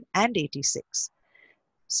 85 and 86.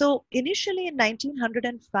 So initially in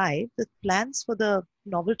 1905, the plans for the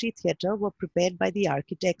Novelty Theatre were prepared by the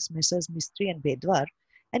architects Messrs. Mistry and Bedwar,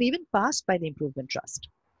 and even passed by the Improvement Trust.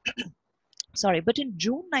 Sorry, but in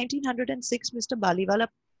June 1906, Mr. Baliwala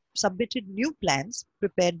submitted new plans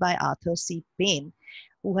prepared by Arthur C. Payne,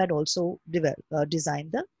 who had also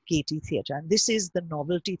designed the Gaiety Theatre. And this is the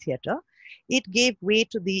Novelty Theatre. It gave way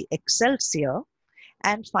to the Excelsior.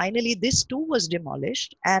 And finally, this too was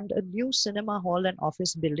demolished, and a new cinema hall and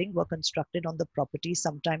office building were constructed on the property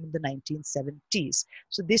sometime in the 1970s.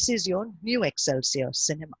 So this is your new Excelsior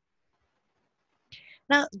Cinema.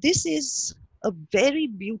 Now, this is a very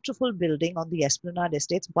beautiful building on the Esplanade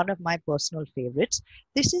Estates, one of my personal favorites.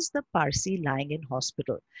 This is the Parsi Lying in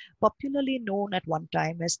Hospital, popularly known at one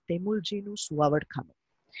time as Temulji Suavadkhanu.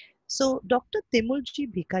 So Dr. Temulji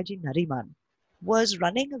Bhikaji Nariman was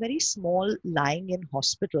running a very small lying-in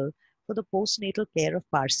hospital for the postnatal care of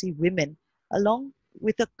Parsi women, along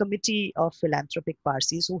with a committee of philanthropic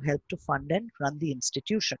Parsis who helped to fund and run the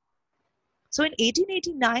institution. So in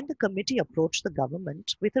 1889, the committee approached the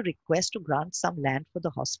government with a request to grant some land for the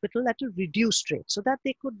hospital at a reduced rate so that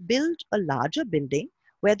they could build a larger building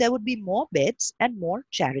where there would be more beds and more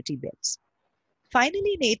charity beds.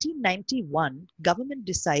 Finally, in 1891, government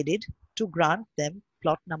decided to grant them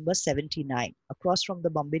plot number 79 across from the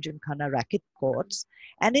Bombay Gymkhana racket courts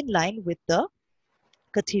and in line with the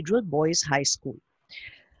Cathedral Boys High School.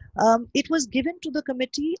 It was given to the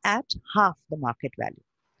committee at half the market value.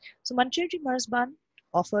 So Mancherji Marsban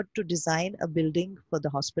offered to design a building for the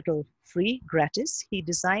hospital free, gratis. He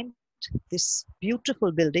designed this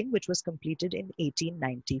beautiful building, which was completed in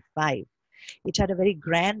 1895. It had a very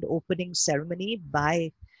grand opening ceremony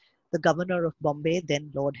by the governor of Bombay, then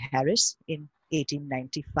Lord Harris, in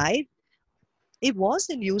 1895. It was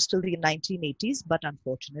in use till the 1980s, but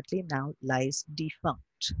unfortunately now lies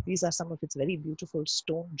defunct. These are some of its very beautiful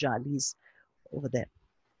stone jalis over there.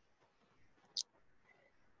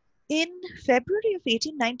 In February of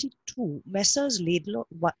 1892, Messrs. Laidlaw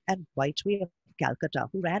and Whiteway of Calcutta,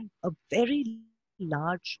 who ran a very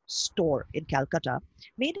large store in Calcutta,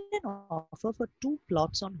 made an offer for 2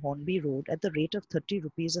 plots on Hornby Road at the rate of 30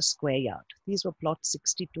 rupees a square yard. These were plots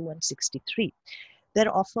 62 and 63. Their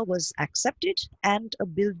offer was accepted, and a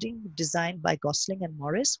building designed by Gosling and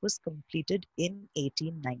Morris was completed in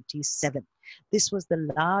 1897. This was the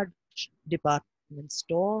large department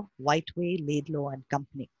store, Whiteway, Laidlaw and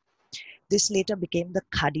Company. This later became the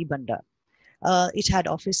Khadi Bandar. It had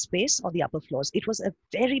office space on the upper floors. It was a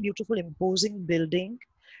very beautiful, imposing building.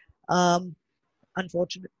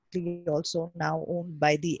 Unfortunately, also now owned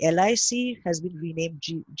by the LIC, has been renamed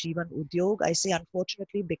Jeevan Udyog. I say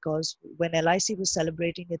unfortunately because when LIC was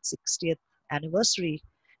celebrating its 60th anniversary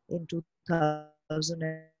in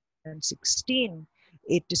 2016,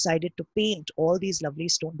 it decided to paint all these lovely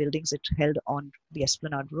stone buildings it held on the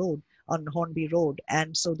Esplanade Road, on Hornby Road.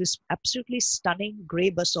 And so this absolutely stunning grey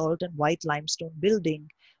basalt and white limestone building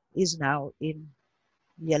is now in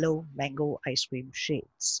yellow mango ice cream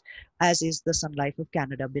shades, as is the Sun Life of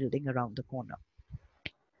Canada building around the corner.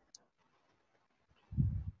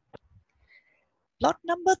 Plot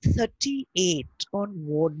number 38 on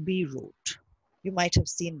Wardby Road, you might have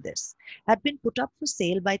seen this, had been put up for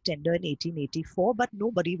sale by tender in 1884, but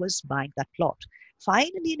nobody was buying that plot.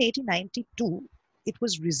 Finally, in 1892, it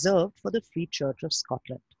was reserved for the Free Church of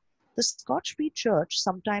Scotland. The Scotch Free Church,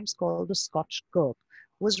 sometimes called the Scotch Kirk,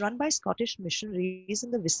 was run by Scottish missionaries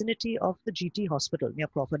in the vicinity of the GT Hospital near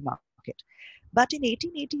Crawford Market. But in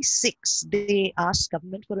 1886, they asked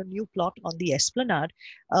government for a new plot on the Esplanade,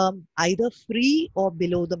 either free or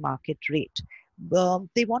below the market rate.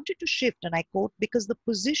 They wanted to shift, and I quote, because the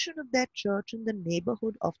position of that church in the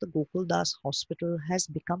neighborhood of the Gokuldas Hospital has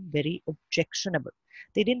become very objectionable.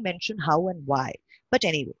 They didn't mention how and why. But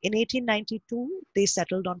anyway, in 1892, they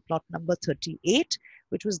settled on plot number 38,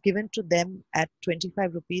 which was given to them at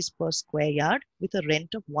 25 rupees per square yard with a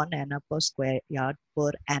rent of 1 anna per square yard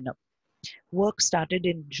per annum. Work started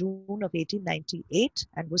in June of 1898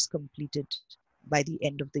 and was completed by the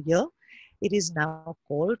end of the year. It is now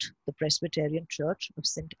called the Presbyterian Church of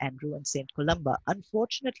St. Andrew and St. Columba.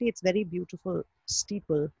 Unfortunately, its very beautiful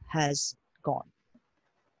steeple has gone.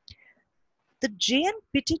 The J.N.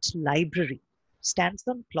 Pittett Library stands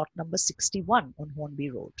on plot number 61 on Hornby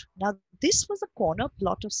Road. Now, this was a corner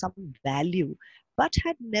plot of some value, but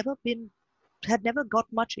had never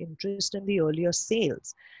got much interest in the earlier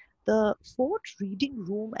sales. The Fort Reading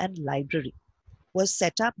Room and Library was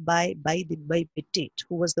set up by Dimbai Pittett,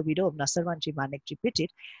 who was the widow of Nasarwanji Manekji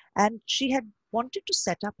Pittett, and she had wanted to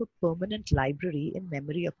set up a permanent library in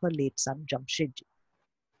memory of her late son Jamshedji.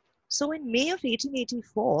 So in May of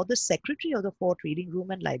 1884, the secretary of the Fort Reading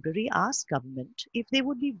Room and Library asked government if they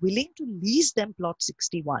would be willing to lease them plot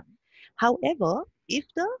 61. However, if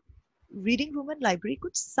the reading room and library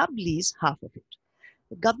could sublease half of it.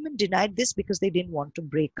 The government denied this because they didn't want to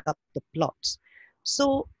break up the plots.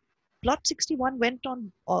 So plot 61 went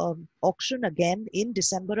on auction again in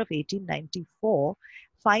December of 1894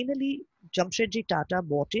 Finally, Jamshedji Tata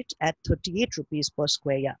bought it at 38 rupees per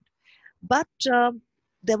square yard. But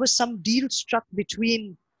there was some deal struck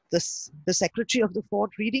between the secretary of the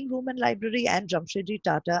fort reading room and library and Jamshedji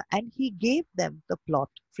Tata, and he gave them the plot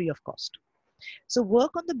free of cost. So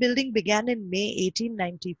work on the building began in May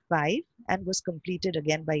 1895 and was completed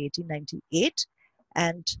again by 1898.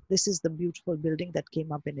 And this is the beautiful building that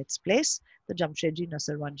came up in its place, the Jamshedji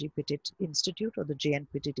Nasarwanji Petit Institute, or the J.N.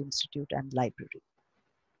 Petit Institute and Library.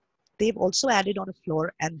 They've also added on a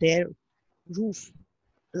floor, and their roof,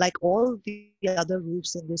 like all the other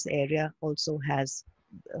roofs in this area, also has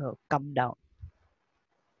come down.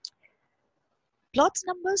 Plots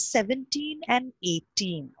numbers 17 and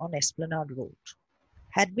 18 on Esplanade Road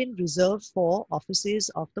had been reserved for offices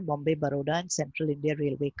of the Bombay, Baroda and Central India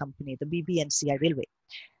Railway Company, the BB&CI Railway.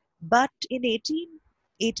 But in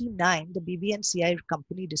 1889, the BB&CI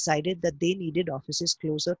company decided that they needed offices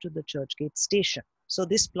closer to the Churchgate station. So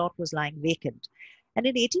this plot was lying vacant. And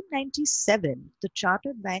in 1897, the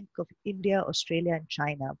Chartered Bank of India, Australia and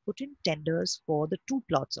China put in tenders for the two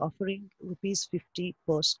plots offering rupees 50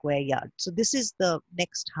 per square yard. So this is the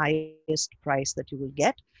next highest price that you will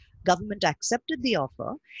get. Government accepted the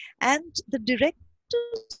offer, and the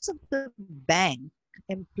directors of the bank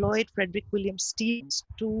employed Frederick William Stevens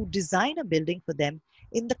to design a building for them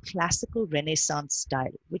in the classical Renaissance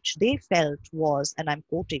style, which they felt was, and I'm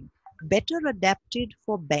quoting, better adapted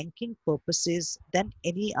for banking purposes than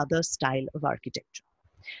any other style of architecture.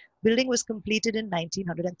 Building was completed in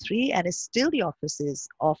 1903 and is still the offices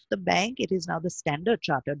of the bank. It is now the Standard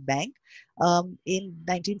Chartered Bank. In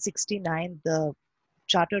 1969, the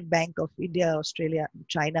Chartered Bank of India, Australia, and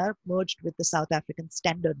China merged with the South African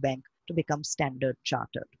Standard Bank to become Standard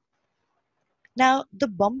Chartered. Now, the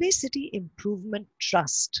Bombay City Improvement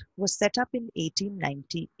Trust was set up in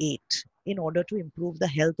 1898 in order to improve the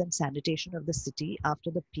health and sanitation of the city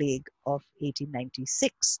after the plague of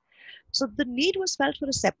 1896. So the need was felt for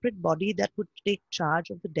a separate body that would take charge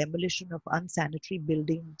of the demolition of unsanitary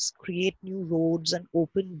buildings, create new roads and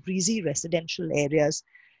open breezy residential areas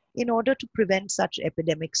in order to prevent such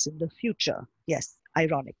epidemics in the future. Yes,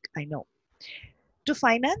 ironic, I know. To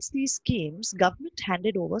finance these schemes, government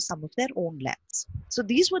handed over some of their own lands. So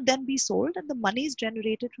these would then be sold, and the monies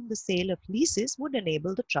generated from the sale of leases would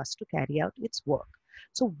enable the trust to carry out its work.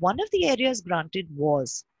 So one of the areas granted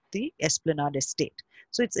was the Esplanade Estate.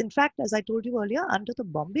 So it's in fact, as I told you earlier, under the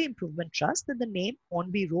Bombay Improvement Trust that the name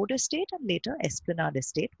Hornby Road Estate and later Esplanade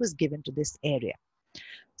Estate was given to this area.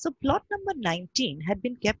 So plot number 19 had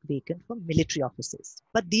been kept vacant for military offices,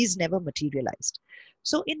 but these never materialized.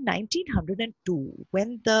 So in 1902,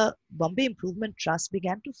 when the Bombay Improvement Trust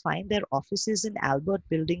began to find their offices in Albert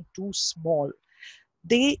Building too small,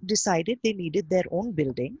 they decided they needed their own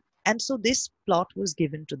building. And so this plot was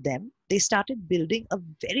given to them. They started building a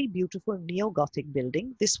very beautiful neo-Gothic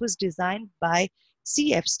building. This was designed by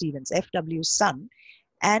C.F. Stevens, F.W.'s son.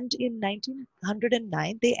 And in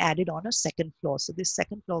 1909, they added on a second floor. So this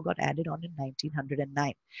second floor got added on in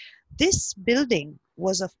 1909. This building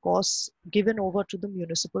was, of course, given over to the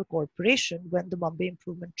municipal corporation when the Bombay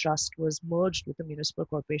Improvement Trust was merged with the municipal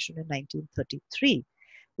corporation in 1933.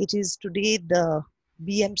 It is today the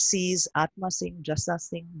BMC's Atma Singh, Jassa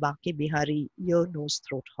Singh, Baki Bihari Ear, Nose,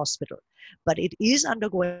 Throat Hospital. But it is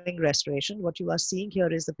undergoing restoration. What you are seeing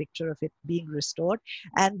here is a picture of it being restored.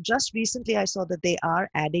 And just recently, I saw that they are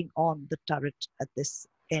adding on the turret at this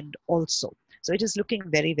end also. So it is looking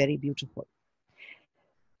very, very beautiful.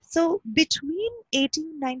 So between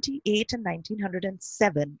 1898 and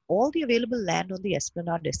 1907, all the available land on the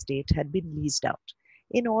Esplanade Estate had been leased out.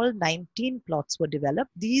 In all, 19 plots were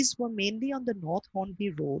developed. These were mainly on the North Hornby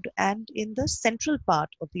Road and in the central part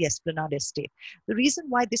of the Esplanade Estate. The reason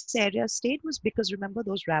why this area stayed was because, remember,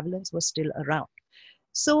 those Ravelins were still around.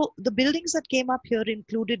 So the buildings that came up here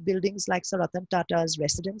included buildings like Sir Ratan Tata's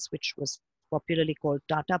residence, which was popularly called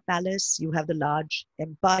Tata Palace. You have the large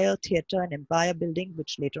Empire Theatre and Empire Building,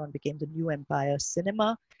 which later on became the New Empire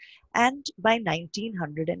Cinema. And by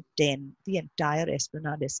 1910, the entire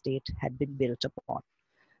Esplanade Estate had been built upon.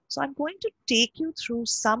 So I'm going to take you through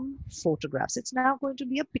some photographs. It's now going to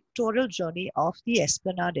be a pictorial journey of the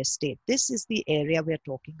Esplanade Estate. This is the area we're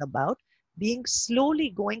talking about, being slowly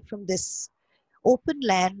going from this open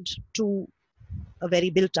land to a very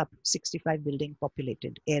built up 65 building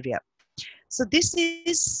populated area. So this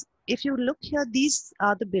is, if you look here, these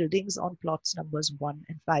are the buildings on plots numbers 1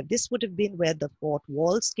 and 5. This would have been where the fort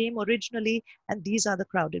walls came originally, and these are the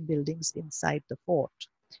crowded buildings inside the fort.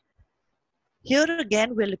 Here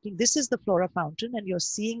again, we're looking, this is the Flora Fountain, and you're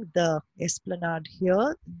seeing the Esplanade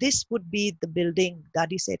here. This would be the building,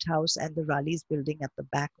 Dadi Seth House and the Raleigh's building at the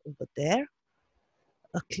back over there.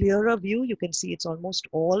 a clearer view. You can see it's almost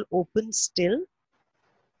all open still.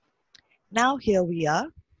 Now here we are.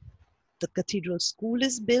 The Cathedral School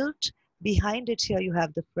is built. Behind it here you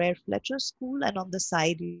have the Frere Fletcher School, and on the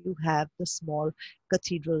side you have the small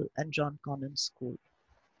Cathedral and John Connon School.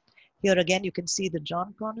 Here again you can see the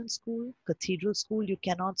John Connon School. Cathedral School you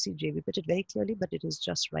cannot see JV Pitted very clearly, but it is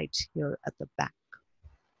just right here at the back.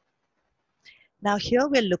 Now here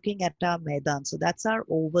we're looking at our Maidan. So that's our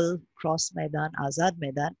oval cross Maidan, Azad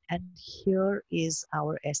Maidan. And here is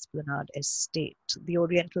our Esplanade estate. The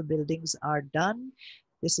Oriental buildings are done.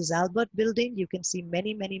 This is Albert Building. You can see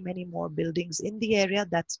many, many, many more buildings in the area.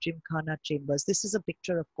 That's Gymkhana Chambers. This is a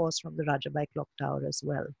picture, of course, from the Rajabai Clock Tower as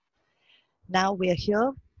well. Now we're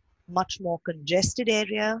here, much more congested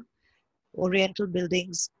area. Oriental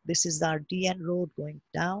buildings. This is our DN Road going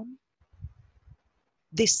down.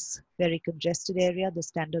 This very congested area, the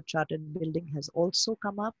Standard Chartered building has also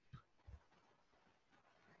come up.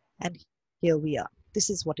 And here we are. This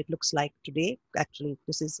is what it looks like today. Actually,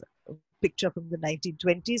 this is a picture from the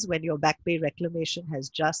 1920s when your Back Bay reclamation has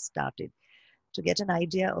just started. To get an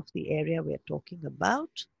idea of the area we're talking about,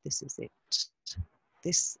 this is it.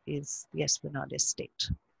 This is the Esplanade estate,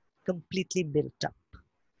 completely built up.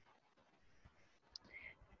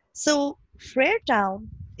 So Frere Town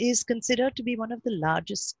is considered to be one of the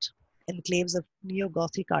largest enclaves of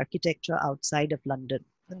neo-Gothic architecture outside of London.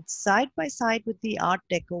 And side by side with the Art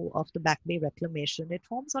Deco of the Back Bay Reclamation, it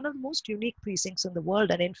forms one of the most unique precincts in the world.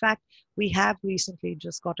 And in fact, we have recently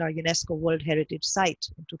just got our UNESCO World Heritage Site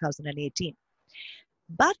in 2018.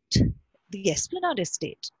 But the Esplanade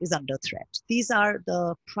estate is under threat. These are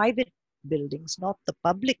the private buildings, not the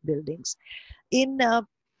public buildings. In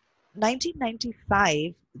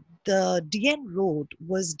 1995, the DN Road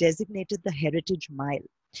was designated the Heritage Mile.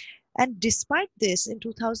 And despite this, in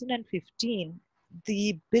 2015,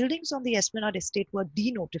 the buildings on the Esplanade estate were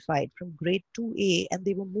denotified from grade 2A and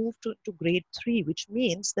they were moved to grade 3, which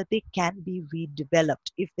means that they can be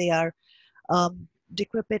redeveloped. If they are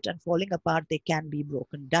decrepit and falling apart, they can be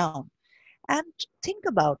broken down. And think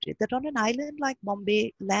about it, that on an island like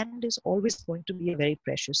Bombay, land is always going to be a very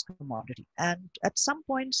precious commodity. And at some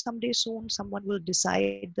point, someday soon, someone will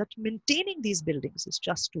decide that maintaining these buildings is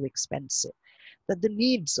just too expensive, that the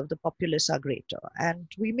needs of the populace are greater. And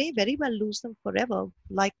we may very well lose them forever,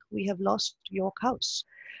 like we have lost York House.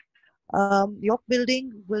 York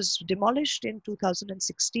Building was demolished in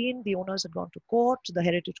 2016. The owners had gone to court. The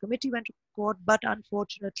Heritage Committee went to court, but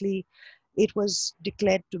unfortunately, it was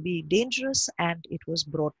declared to be dangerous and it was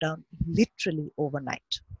brought down literally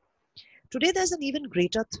overnight. Today, there's an even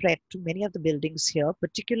greater threat to many of the buildings here,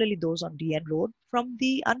 particularly those on DN Road, from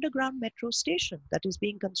the underground metro station that is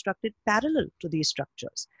being constructed parallel to these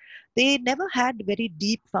structures. They never had very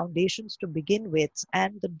deep foundations to begin with,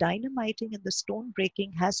 and the dynamiting and the stone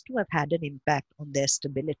breaking has to have had an impact on their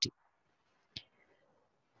stability.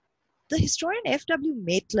 The historian F.W.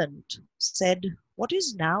 Maitland said, "What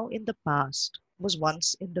is now in the past was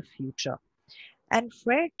once in the future." And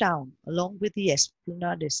Frere Town, along with the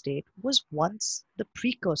Esplanade estate, was once the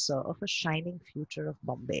precursor of a shining future of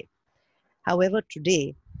Bombay. However,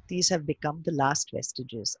 today, these have become the last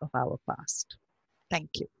vestiges of our past. Thank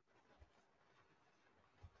you.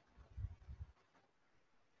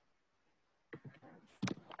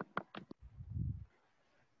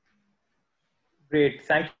 Great.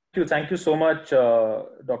 Thank you so much,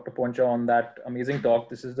 Dr. Poncha, on that amazing talk.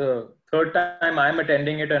 This is the third time I'm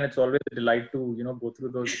attending it, and it's always a delight to go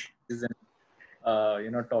through those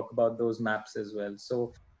and talk about those maps as well.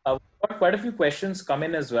 So we've got quite a few questions come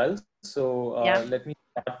in as well. So let me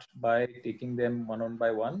start by taking them one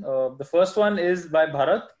by one. The first one is by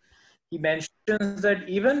Bharat. He mentions that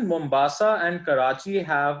even Mombasa and Karachi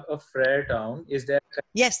have a Frere Town. Is there?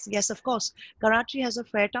 Yes, of course. Karachi has a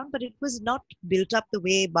Frere Town, but it was not built up the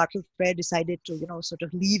way Bartle Frere decided to, sort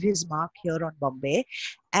of leave his mark here on Bombay.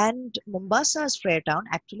 And Mombasa's Frere Town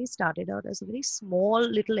actually started out as a very small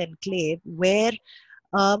little enclave where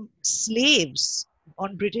slaves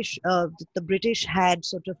on the British had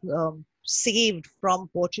sort of saved from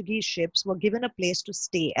Portuguese ships were given a place to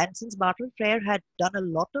stay. And since Bartle Frere had done a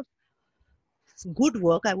lot of good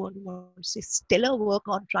work, I want to say stellar work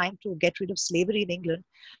on trying to get rid of slavery in England,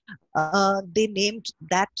 they named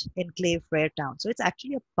that enclave Frere Town. So it's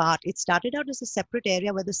actually a part. It started out as a separate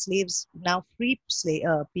area where the slaves, now free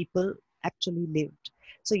people, actually lived.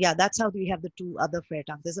 So yeah, that's how we have the two other Frere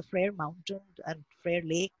Towns. There's a Frere Mountain and Frere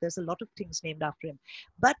Lake. There's a lot of things named after him.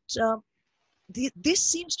 But this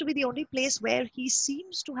seems to be the only place where he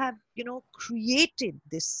seems to have, created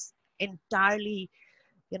this entirely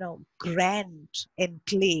grand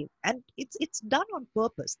enclave, and it's done on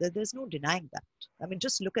purpose. There's no denying that. I mean,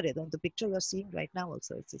 just look at it on the picture you're seeing right now.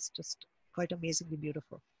 Also, it's just quite amazingly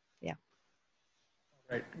beautiful. Yeah.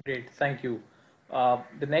 Right, great, thank you.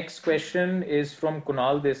 The next question is from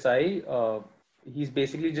Kunal Desai. He's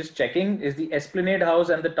basically just checking, is the Esplanade House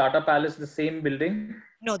and the Tata Palace the same building?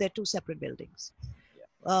 No, they're two separate buildings.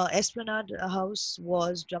 Esplanade House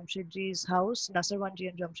was Jamshedji's house, Nasarwanji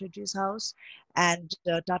and Jamshedji's house, and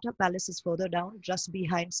Tata Palace is further down, just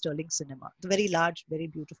behind Sterling Cinema. The very large, very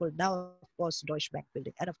beautiful, now of course Deutsche Bank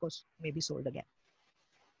building, and of course maybe sold again.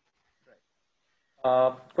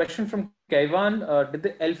 Question from Kaivan. Did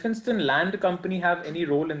the Elphinstone Land Company have any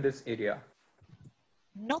role in this area?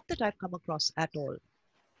 Not that I've come across at all.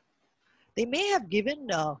 They may have given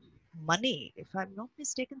money, if I'm not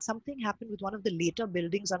mistaken. Something happened with one of the later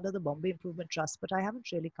buildings under the Bombay Improvement Trust, but I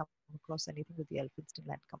haven't really come across anything with the Elphinstone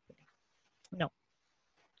Land Company. No.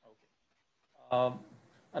 Okay.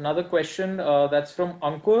 Another question that's from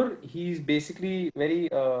Ankur. He's basically very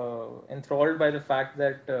enthralled by the fact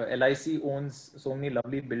that LIC owns so many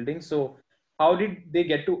lovely buildings. So how did they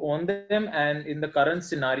get to own them? And in the current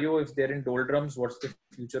scenario, if they're in doldrums, what's the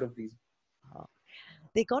future of these?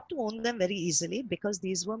 They got to own them very easily because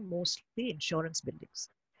these were mostly insurance buildings.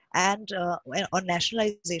 And on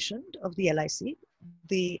nationalization of the LIC,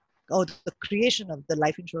 the creation of the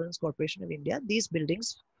Life Insurance Corporation of India, these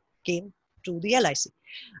buildings came to the LIC.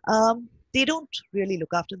 They don't really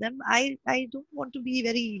look after them. I don't want to be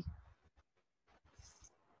very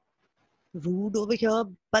rude over here,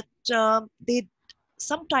 but they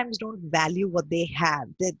sometimes don't value what they have.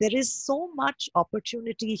 There is so much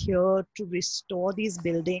opportunity here to restore these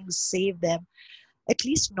buildings, save them, at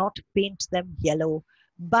least not paint them yellow.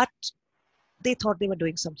 But they thought they were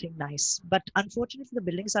doing something nice. But unfortunately, the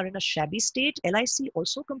buildings are in a shabby state. LIC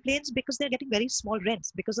also complains because they're getting very small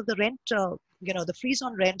rents. Because of the rent, the freeze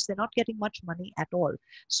on rents, they're not getting much money at all.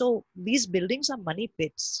 So these buildings are money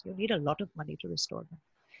pits. You need a lot of money to restore them.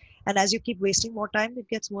 And as you keep wasting more time, it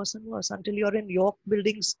gets worse and worse until you're in York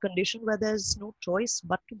building's condition where there's no choice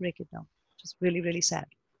but to break it down. Which is really, really sad.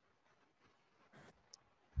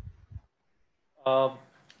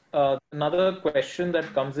 Another question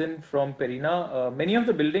that comes in from Perina. Many of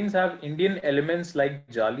the buildings have Indian elements like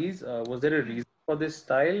jalis. Was there a reason for this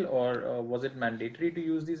style, or was it mandatory to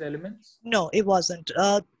use these elements? No, it wasn't.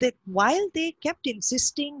 While they kept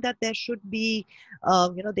insisting that there should be,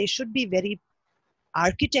 they should be very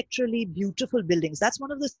architecturally beautiful buildings. That's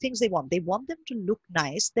one of the things they want. They want them to look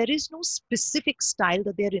nice. There is no specific style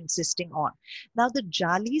that they're insisting on. Now, the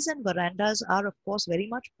jalis and verandas are, of course, very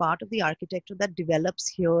much part of the architecture that develops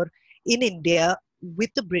here in India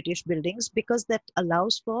with the British buildings, because that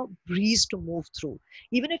allows for breeze to move through.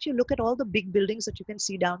 Even if you look at all the big buildings that you can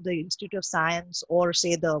see down the Institute of Science or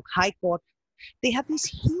say the High Court, they have these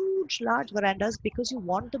huge, large verandas because you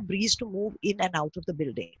want the breeze to move in and out of the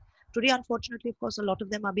building. Today, unfortunately, of course, a lot of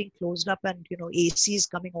them are being closed up and, ACs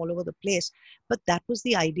coming all over the place. But that was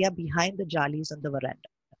the idea behind the jalis and the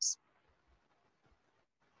verandas.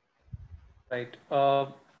 Right.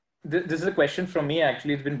 This is a question from me,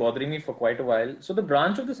 actually. It's been bothering me for quite a while. So the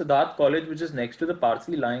branch of the Siddharth College, which is next to the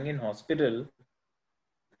Parsi Lying in Hospital,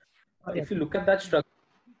 if you look at that structure,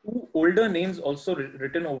 two older names also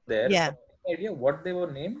written over there. Yeah. Any idea what they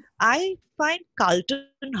were named? I find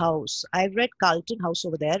Carlton House. I've read Carlton House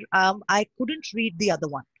over there. I couldn't read the other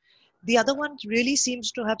one. The other one really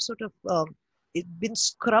seems to have sort of been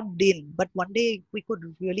scrubbed in. But one day we could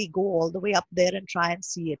really go all the way up there and try and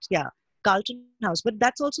see it. Yeah, Carlton House. But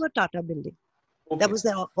that's also a Tata building. Okay. That was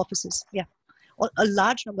their offices. Yeah. A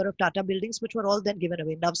large number of Tata buildings, which were all then given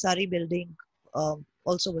away. Navsari building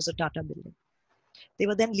also was a Tata building. They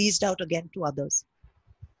were then leased out again to others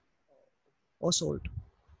or sold.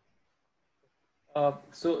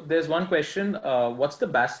 So there's one question. What's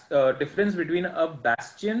the difference between a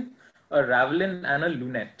bastion, a ravelin, and a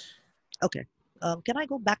lunette? Okay. Can I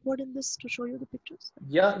go backward in this to show you the pictures?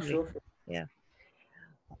 Yeah, sure. Yeah.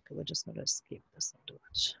 Okay, we're just going to escape this and do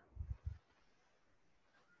it.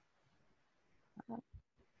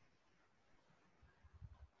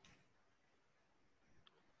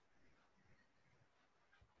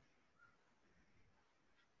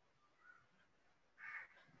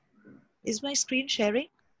 Is my screen sharing?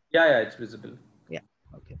 Yeah, it's visible. Yeah,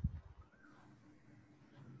 okay.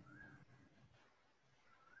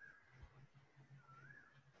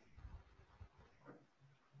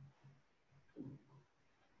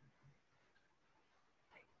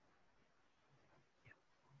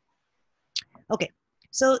 Okay,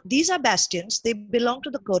 so these are bastions. They belong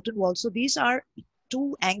to the curtain wall. So these are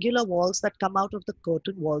two angular walls that come out of the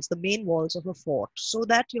curtain walls, the main walls of a fort, so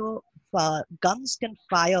that your guns can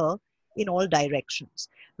fire in all directions.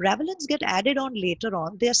 Ravelins get added on later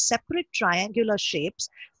on. They are separate triangular shapes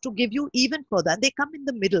to give you even further, and they come in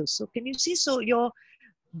the middle. So can you see? So your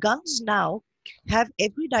guns now have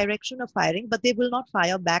every direction of firing, but they will not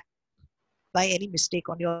fire back by any mistake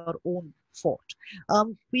on your own fort.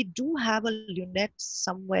 We do have a lunette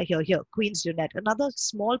somewhere here, Queen's lunette, another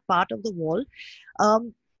small part of the wall,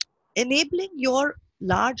 um, enabling your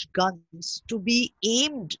large guns to be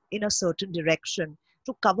aimed in a certain direction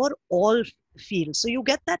to cover all fields. So you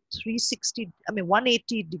get that 360,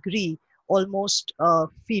 180-degree almost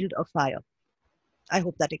field of fire. I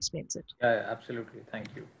hope that explains it. Yeah, absolutely. Thank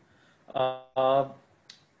you. Uh,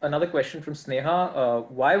 Another question from Sneha.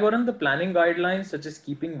 Why weren't the planning guidelines, such as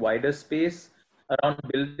keeping wider space around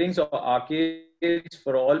buildings or arcades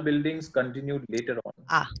for all buildings, continued later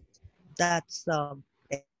on? That's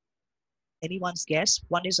anyone's guess.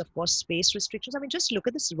 One is, of course, space restrictions. Just look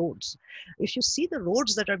at this roads. If you see the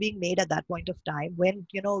roads that are being made at that point of time, when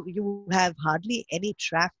you have hardly any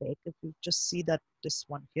traffic, if you just see that this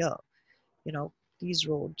one here, these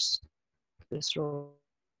roads, this road,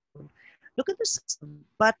 look at the size of them.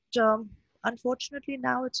 But unfortunately,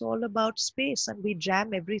 now it's all about space, and we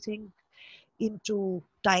jam everything into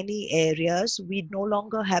tiny areas. We no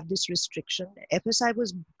longer have this restriction. FSI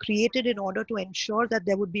was created in order to ensure that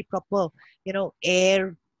there would be proper,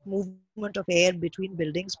 air movement of air between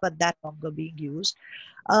buildings, but that no longer being used.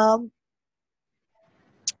 Um,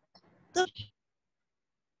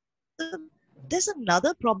 there's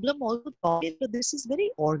another problem also with Bombay, but this is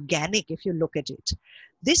very organic if you look at it.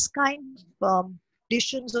 This kind of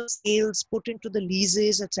conditions of sales put into the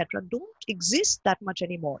leases, etc., don't exist that much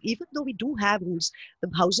anymore. Even though we do have rules, the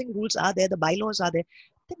housing rules are there, the bylaws are there,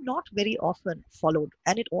 they're not very often followed.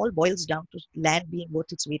 And it all boils down to land being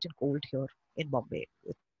worth its weight in gold here in Bombay.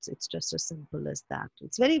 It's just as simple as that.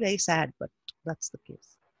 It's very, very sad, but that's the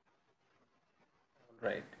case.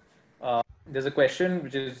 Right. There's a question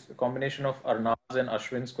which is a combination of Arnav's and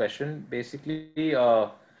Ashwin's question. Basically,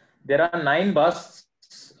 there are 9 busts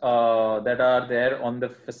that are there on the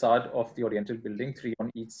facade of the Oriental building, 3 on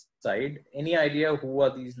each side. Any idea who are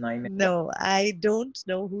these 9? No, I don't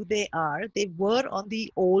know who they are. They were on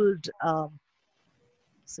the old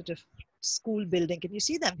sort of school building. Can you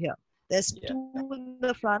see them here? There's 2 in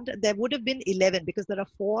the front. There would have been 11 because there are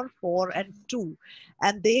 4, 4, and 2.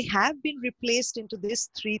 And they have been replaced into this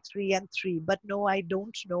 3, 3, and 3. But no, I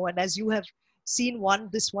don't know. And as you have seen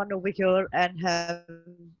this one over here, and have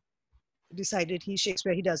decided he's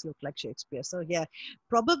Shakespeare, he does look like Shakespeare. So yeah,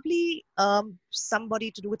 probably somebody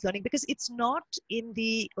to do with learning, because it's not in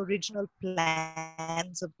the original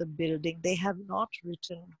plans of the building. They have not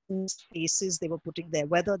written whose faces they were putting there,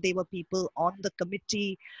 whether they were people on the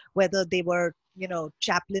committee, whether they were,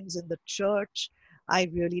 chaplains in the church. I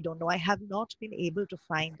really don't know. I have not been able to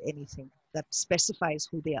find anything that specifies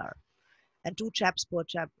who they are. And 2 chaps per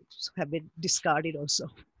chap have been discarded also.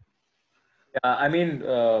 Yeah, I mean,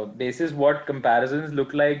 basis what comparisons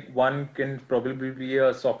look like, one can probably be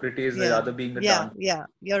a Socrates, the other being a Dante. Yeah,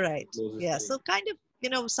 you're right. Yeah, so kind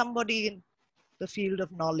of, somebody in the field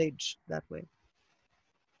of knowledge that way.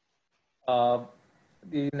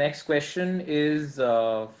 The next question is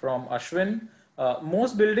from Ashwin.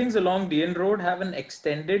 Most buildings along DN Road have an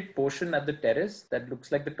extended portion at the terrace that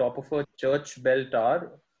looks like the top of a church bell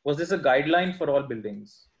tower. Was this a guideline for all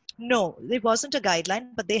buildings? No, it wasn't a guideline,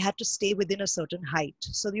 but they had to stay within a certain height.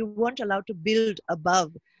 So you weren't allowed to build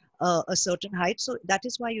above a certain height. So that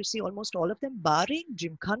is why you see almost all of them, barring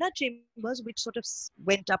Gymkhana chambers, which sort of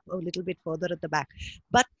went up a little bit further at the back.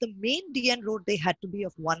 But the main DN Road, they had to be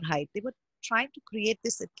of one height. They were trying to create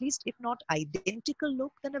this, at least if not identical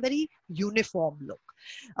look, then a very uniform look.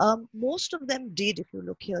 Most of them did. If you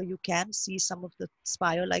look here, you can see some of the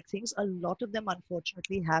spire-like things. A lot of them,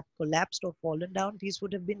 unfortunately, have collapsed or fallen down. These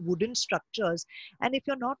would have been wooden structures. And if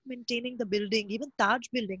you're not maintaining the building, even Taj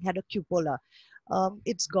building had a cupola.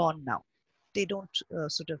 It's gone now. They don't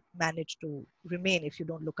sort of manage to remain if you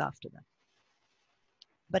don't look after them.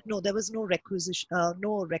 But no, there was no requisite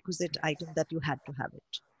item that you had to have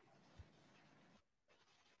it.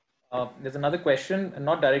 There's another question,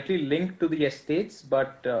 not directly linked to the estates,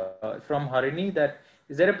 but from Harini, that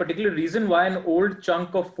is there a particular reason why an old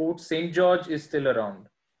chunk of Fort St. George is still around?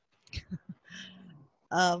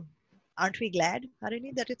 Aren't we glad,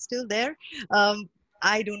 Harini, that it's still there?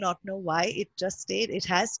 I do not know why it just stayed. It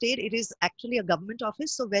has stayed. It is actually a government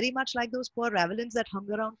office. So very much like those poor Ravelins that hung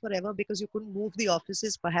around forever because you couldn't move the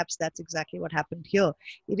offices. Perhaps that's exactly what happened here.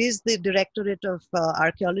 It is the Directorate of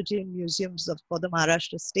Archaeology and Museums for the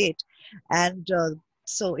Maharashtra state. And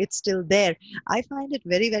so it's still there. I find it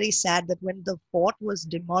very, very sad that when the fort was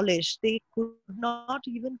demolished, they could not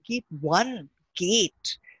even keep one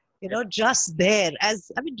gate, just there.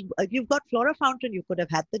 As I mean, you've got Flora Fountain, you could have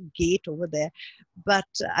had the gate over there, but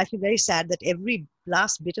I feel very sad that every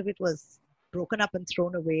last bit of it was broken up and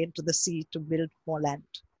thrown away into the sea to build more land.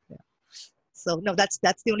 Yeah. So no, that's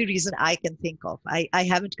the only reason I can think of. I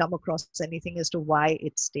haven't come across anything as to why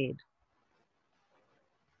it stayed.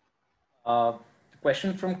 Uh,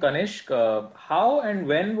 Question from Kanishk. How and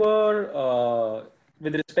when were,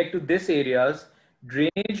 with respect to this areas,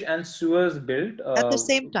 drainage and sewers built? At the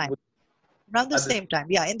same time. Around the At this, same time,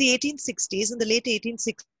 yeah, in the 1860s, in the late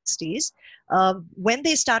 1860s, when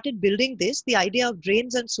they started building this, the idea of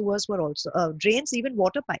drains and sewers were also drains, even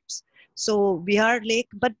water pipes. So Bihar Lake,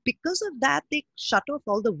 but because of that, they shut off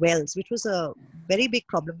all the wells, which was a very big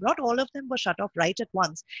problem. Not all of them were shut off right at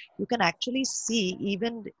once. You can actually see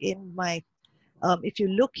even in my if you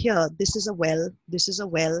look here, this is a well, this is a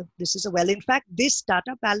well, this is a well. In fact, this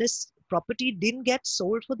Tata Palace property didn't get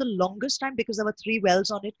sold for the longest time because there were 3 wells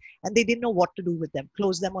on it and they didn't know what to do with them,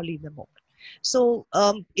 close them or leave them open. So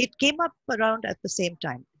it came up around at the same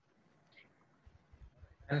time.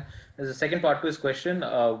 and there's a second part to his question.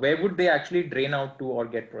 Where would they actually drain out to or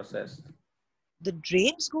get processed? The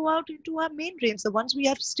drains go out into our main drains, the ones we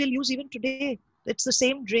have still use even today. It's the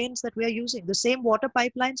same drains that we are using, the same water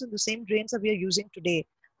pipelines and the same drains that we are using today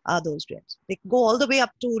are those drains. They go all the way up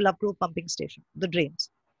to Love Grove pumping station, the drains.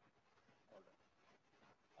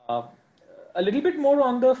 Uh, a little bit more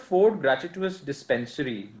on the Fort Gratuitous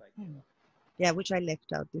Dispensary. Yeah, which I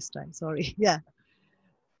left out this time, sorry. Yeah.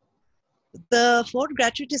 The Fort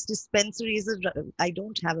Gratuitous Dispensary is I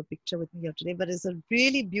don't have a picture with me here today, but it's a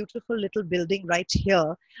really beautiful little building right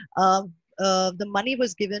here. The money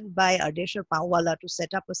was given by Ardeshar Pauwala to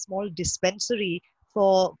set up a small dispensary,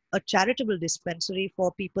 for a charitable dispensary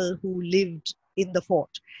for people who lived in the fort.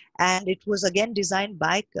 And it was again designed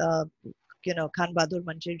by Khan Bahadur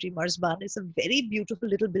Manjirji Marzban. It's a very beautiful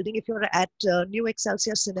little building. If you're at New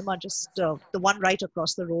Excelsior Cinema, just the one right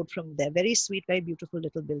across the road from there, very sweet, very beautiful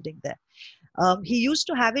little building there. He used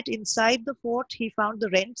to have it inside the fort. He found the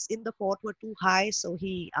rents in the fort were too high, so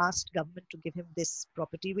he asked government to give him this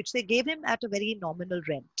property, which they gave him at a very nominal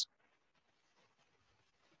rent.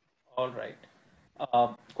 All right.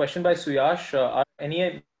 Question by Suyash. Are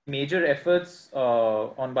any major efforts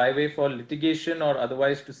on byway for litigation or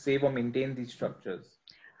otherwise to save or maintain these structures?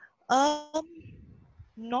 Um,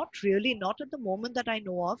 Not really, not at the moment that I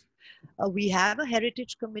know of. We have a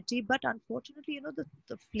heritage committee, but unfortunately,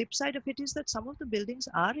 the flip side of it is that some of the buildings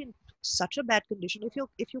are in such a bad condition.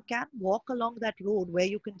 If you can walk along that road where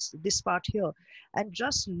you can, this part here, and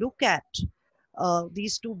just look at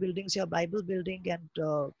these 2 buildings here, Bible building and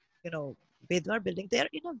Bedwar building, they're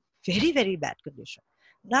in a very, very bad condition.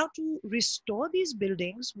 Now, to restore these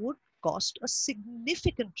buildings would cost a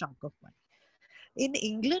significant chunk of money. In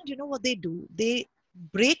England, you know what they do? They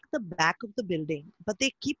break the back of the building, but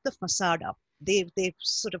they keep the facade up. They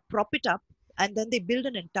sort of prop it up and then they build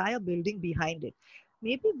an entire building behind it.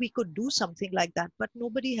 Maybe we could do something like that, but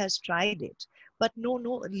nobody has tried it. But no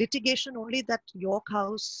litigation, only that York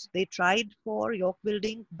House, they tried for York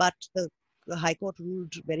building, but the High Court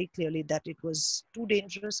ruled very clearly that it was too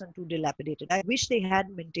dangerous and too dilapidated. I wish they had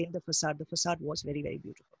maintained the facade. The facade was very, very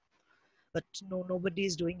beautiful. But no, nobody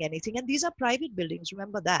is doing anything. And these are private buildings,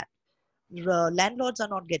 remember that. Landlords are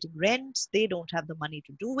not getting rents, they don't have the money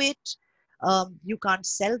to do it. You can't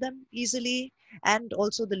sell them easily. And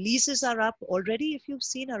also the leases are up already. If you've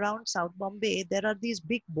seen around South Bombay, there are these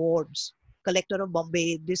big boards. Collector of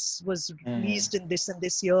Bombay, this was leased in this and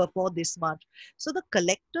this year for this much. So the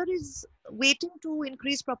collector is waiting to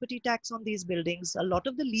increase property tax on these buildings. A lot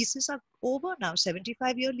of the leases are over now.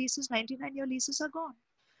 75-year leases, 99-year leases are gone.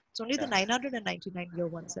 It's only the 999-year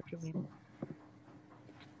ones that remain.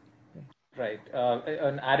 Right.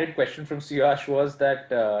 An added question from Suyash was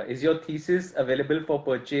that is your thesis available for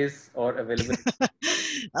purchase or available?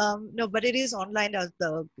 No, but it is online.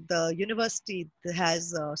 The university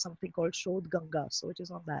has something called Shodh Ganga, so it is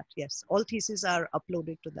on that. Yes, all theses are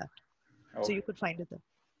uploaded to that, so you could find it there.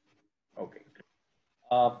 Okay.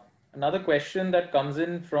 Another question that comes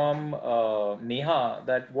in from Neha,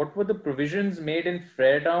 that what were the provisions made in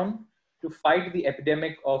Frere Town to fight the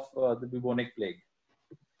epidemic of the bubonic plague?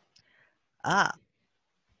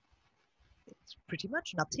 It's pretty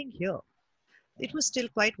much nothing here. It was still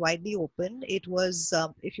quite widely open. It was,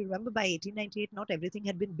 if you remember, by 1898, not everything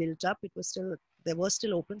had been built up. It was still, there were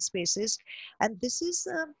still open spaces. And this is,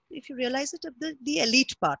 if you realize it, the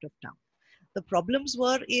elite part of town. The problems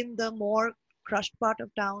were in the more crushed part of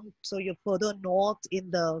town. So you're further north in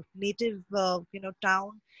the native,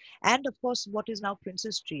 town. And of course, what is now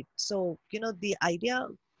Princess Street. So, the idea,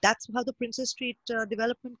 that's how the Princess Street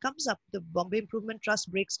development comes up. The Bombay Improvement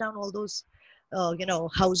Trust breaks down all those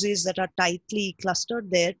houses that are tightly clustered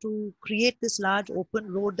there to create this large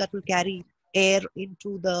open road that will carry air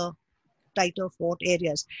into the tighter fort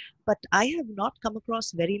areas. But I have not come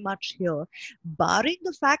across very much here, barring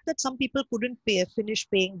the fact that some people couldn't finish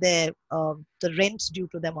paying their the rents due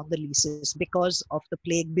to them on the leases because of the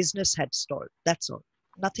plague. Business had stalled. That's all.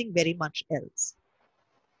 Nothing very much else.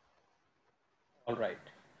 All right.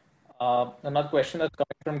 Another question that's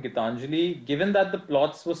coming from Gitanjali. Given that the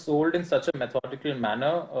plots were sold in such a methodical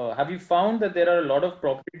manner, have you found that there are a lot of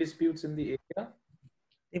property disputes in the area?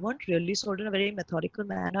 They weren't really sold in a very methodical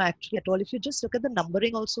manner actually at all. If you just look at the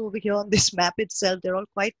numbering also over here on this map itself, they're all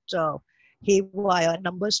quite haywire.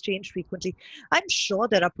 Numbers change frequently. I'm sure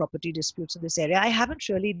there are property disputes in this area. I haven't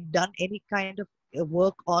really done any kind of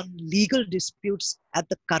work on legal disputes at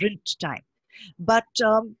the current time. But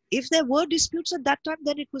if there were disputes at that time,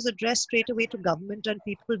 then it was addressed straight away to government and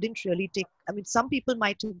people didn't really take, I mean, some people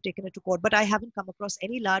might have taken it to court, but I haven't come across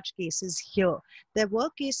any large cases here. There were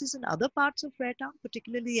cases in other parts of Frere Town,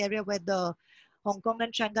 particularly the area where the Hong Kong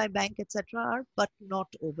and Shanghai Bank, etc. are, but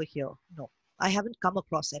not over here. No, I haven't come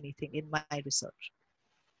across anything in my research.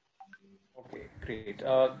 Okay, great.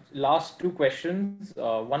 Last two questions.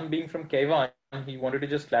 One being from Kevan. He wanted to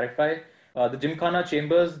just clarify the Gymkhana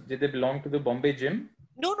chambers, did they belong to the Bombay Gym?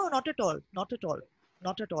 No, not at all. Not at all.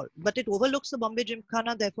 Not at all. But it overlooks the Bombay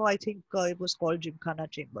Gymkhana. Therefore, I think it was called Gymkhana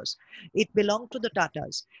Chambers. It belonged to the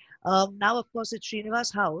Tatas. Now, of course, it's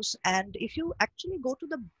Srinivas House. And if you actually go to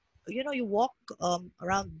the, you walk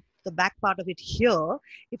around the back part of it here,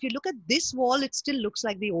 if you look at this wall, it still looks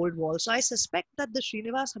like the old wall. So I suspect that the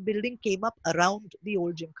Srinivas building came up around the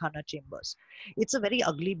old Gymkhana Chambers. It's a very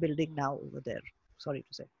ugly building now over there. Sorry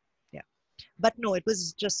to say. Yeah. But no, it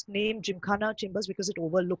was just named Gymkhana Chambers because it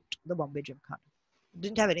overlooked the Bombay Gymkhana. It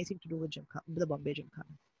didn't have anything to do with the Bombay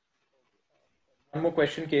Gymkhana. One more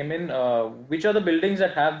question came in. Which are the buildings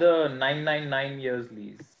that have the 999 years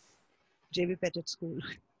lease? JB Pettit School.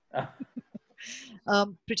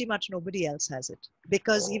 Pretty much nobody else has it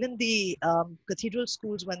because even the cathedral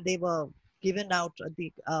schools, when they were given out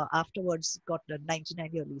afterwards, got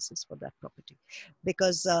 99-year leases for that property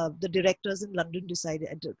because the directors in London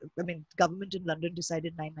decided, government in London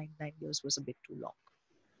decided 999 years was a bit too long.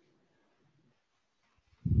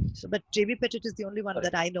 So, but JB Pettit is the only one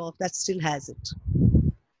that I know of that still has it.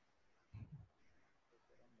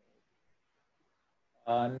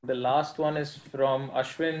 And the last one is from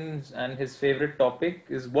Ashwin, and his favorite topic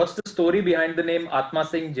is, what's the story behind the name Atma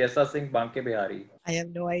Singh, Jaisa Singh, Banke Bihari? I have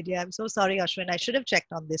no idea. I'm so sorry, Ashwin. I should have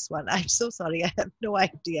checked on this one. I'm so sorry. I have no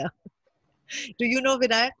idea. Do you know,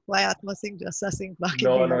 Vinayak, why Atma Singh, Jaisa Singh, Banke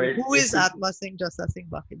Bihari? Who is Atma Singh, Jaisa Singh,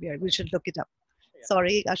 Banke Bihari? We should look it up. Yeah.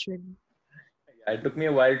 Sorry, Ashwin. Yeah, it took me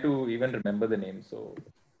a while to even remember the name. So,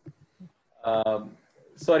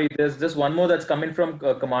 sorry, there's just one more that's coming from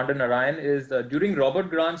Commander Narayan is during Robert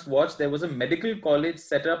Grant's watch, there was a medical college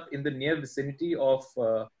set up in the near vicinity of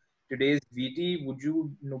today's VT. Would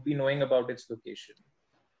you be knowing about its location?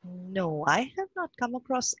 No, I have not come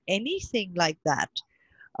across anything like that.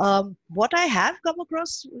 What I have come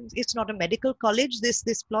across, it's not a medical college.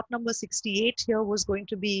 This plot number 68 here was going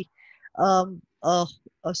to be a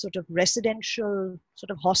sort of residential sort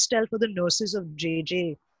of hostel for the nurses of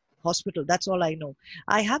JJ Hospital. That's all I know.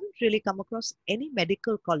 I haven't really come across any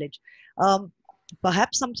medical college.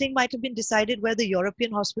 Perhaps something might have been decided where the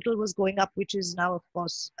European hospital was going up, which is now, of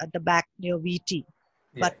course, at the back near VT.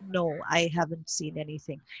 Yeah. But no, I haven't seen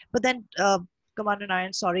anything. But then, Commander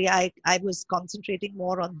Narayan, sorry, I was concentrating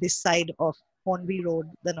more on this side of Hornby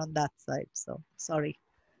Road than on that side. So, sorry.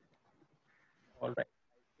 All right.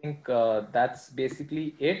 I think that's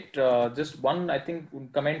basically it. Just one, I think,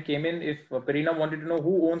 comment came in. If Parina wanted to know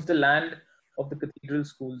who owns the land of the cathedral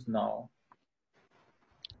schools now.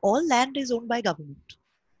 All land is owned by government.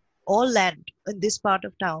 All land in this part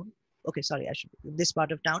of town. Okay, sorry, this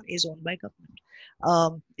part of town is owned by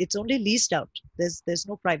government. It's only leased out. There's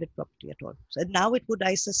no private property at all. So now it would,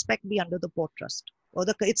 I suspect, be under the Port Trust or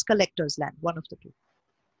it's collector's land, one of the two.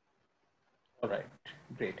 All right,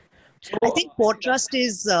 great. So, I think Port Trust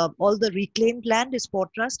is all the reclaimed land is Port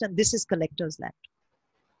Trust, and this is collector's land.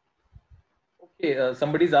 Okay,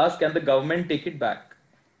 somebody's asked, can the government take it back?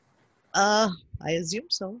 I assume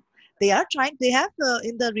so. They are trying, they have,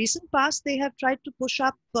 in the recent past, they have tried to push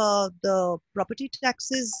up the property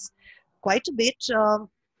taxes quite a bit.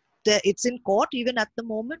 It's in court even at the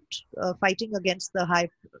moment, fighting against the high,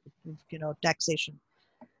 taxation.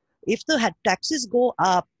 If the taxes go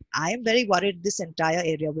up, I am very worried this entire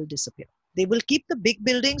area will disappear. They will keep the big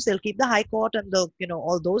buildings, they'll keep the High Court and the,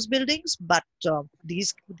 all those buildings, but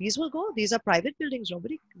these will go. These are private buildings.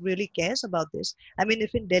 Nobody really cares about this. I mean,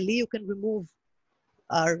 if in Delhi you can remove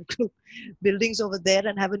our buildings over there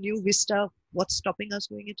and have a new vista, what's stopping us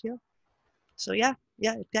doing it here? So yeah,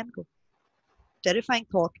 it can go. Terrifying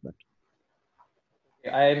thought, but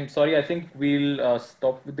I'm sorry, I think we'll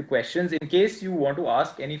stop with the questions. In case you want to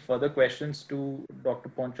ask any further questions to Dr.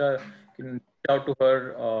 Poncha, you can reach out to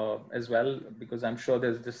her as well, because I'm sure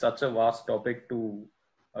there's just such a vast topic to,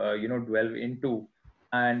 delve into.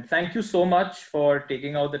 And thank you so much for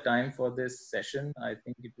taking out the time for this session. I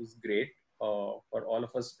think it was great for all of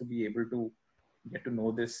us to be able to get to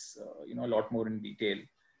know this, a lot more in detail.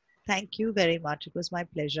 thank you very much. It was my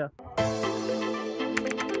pleasure.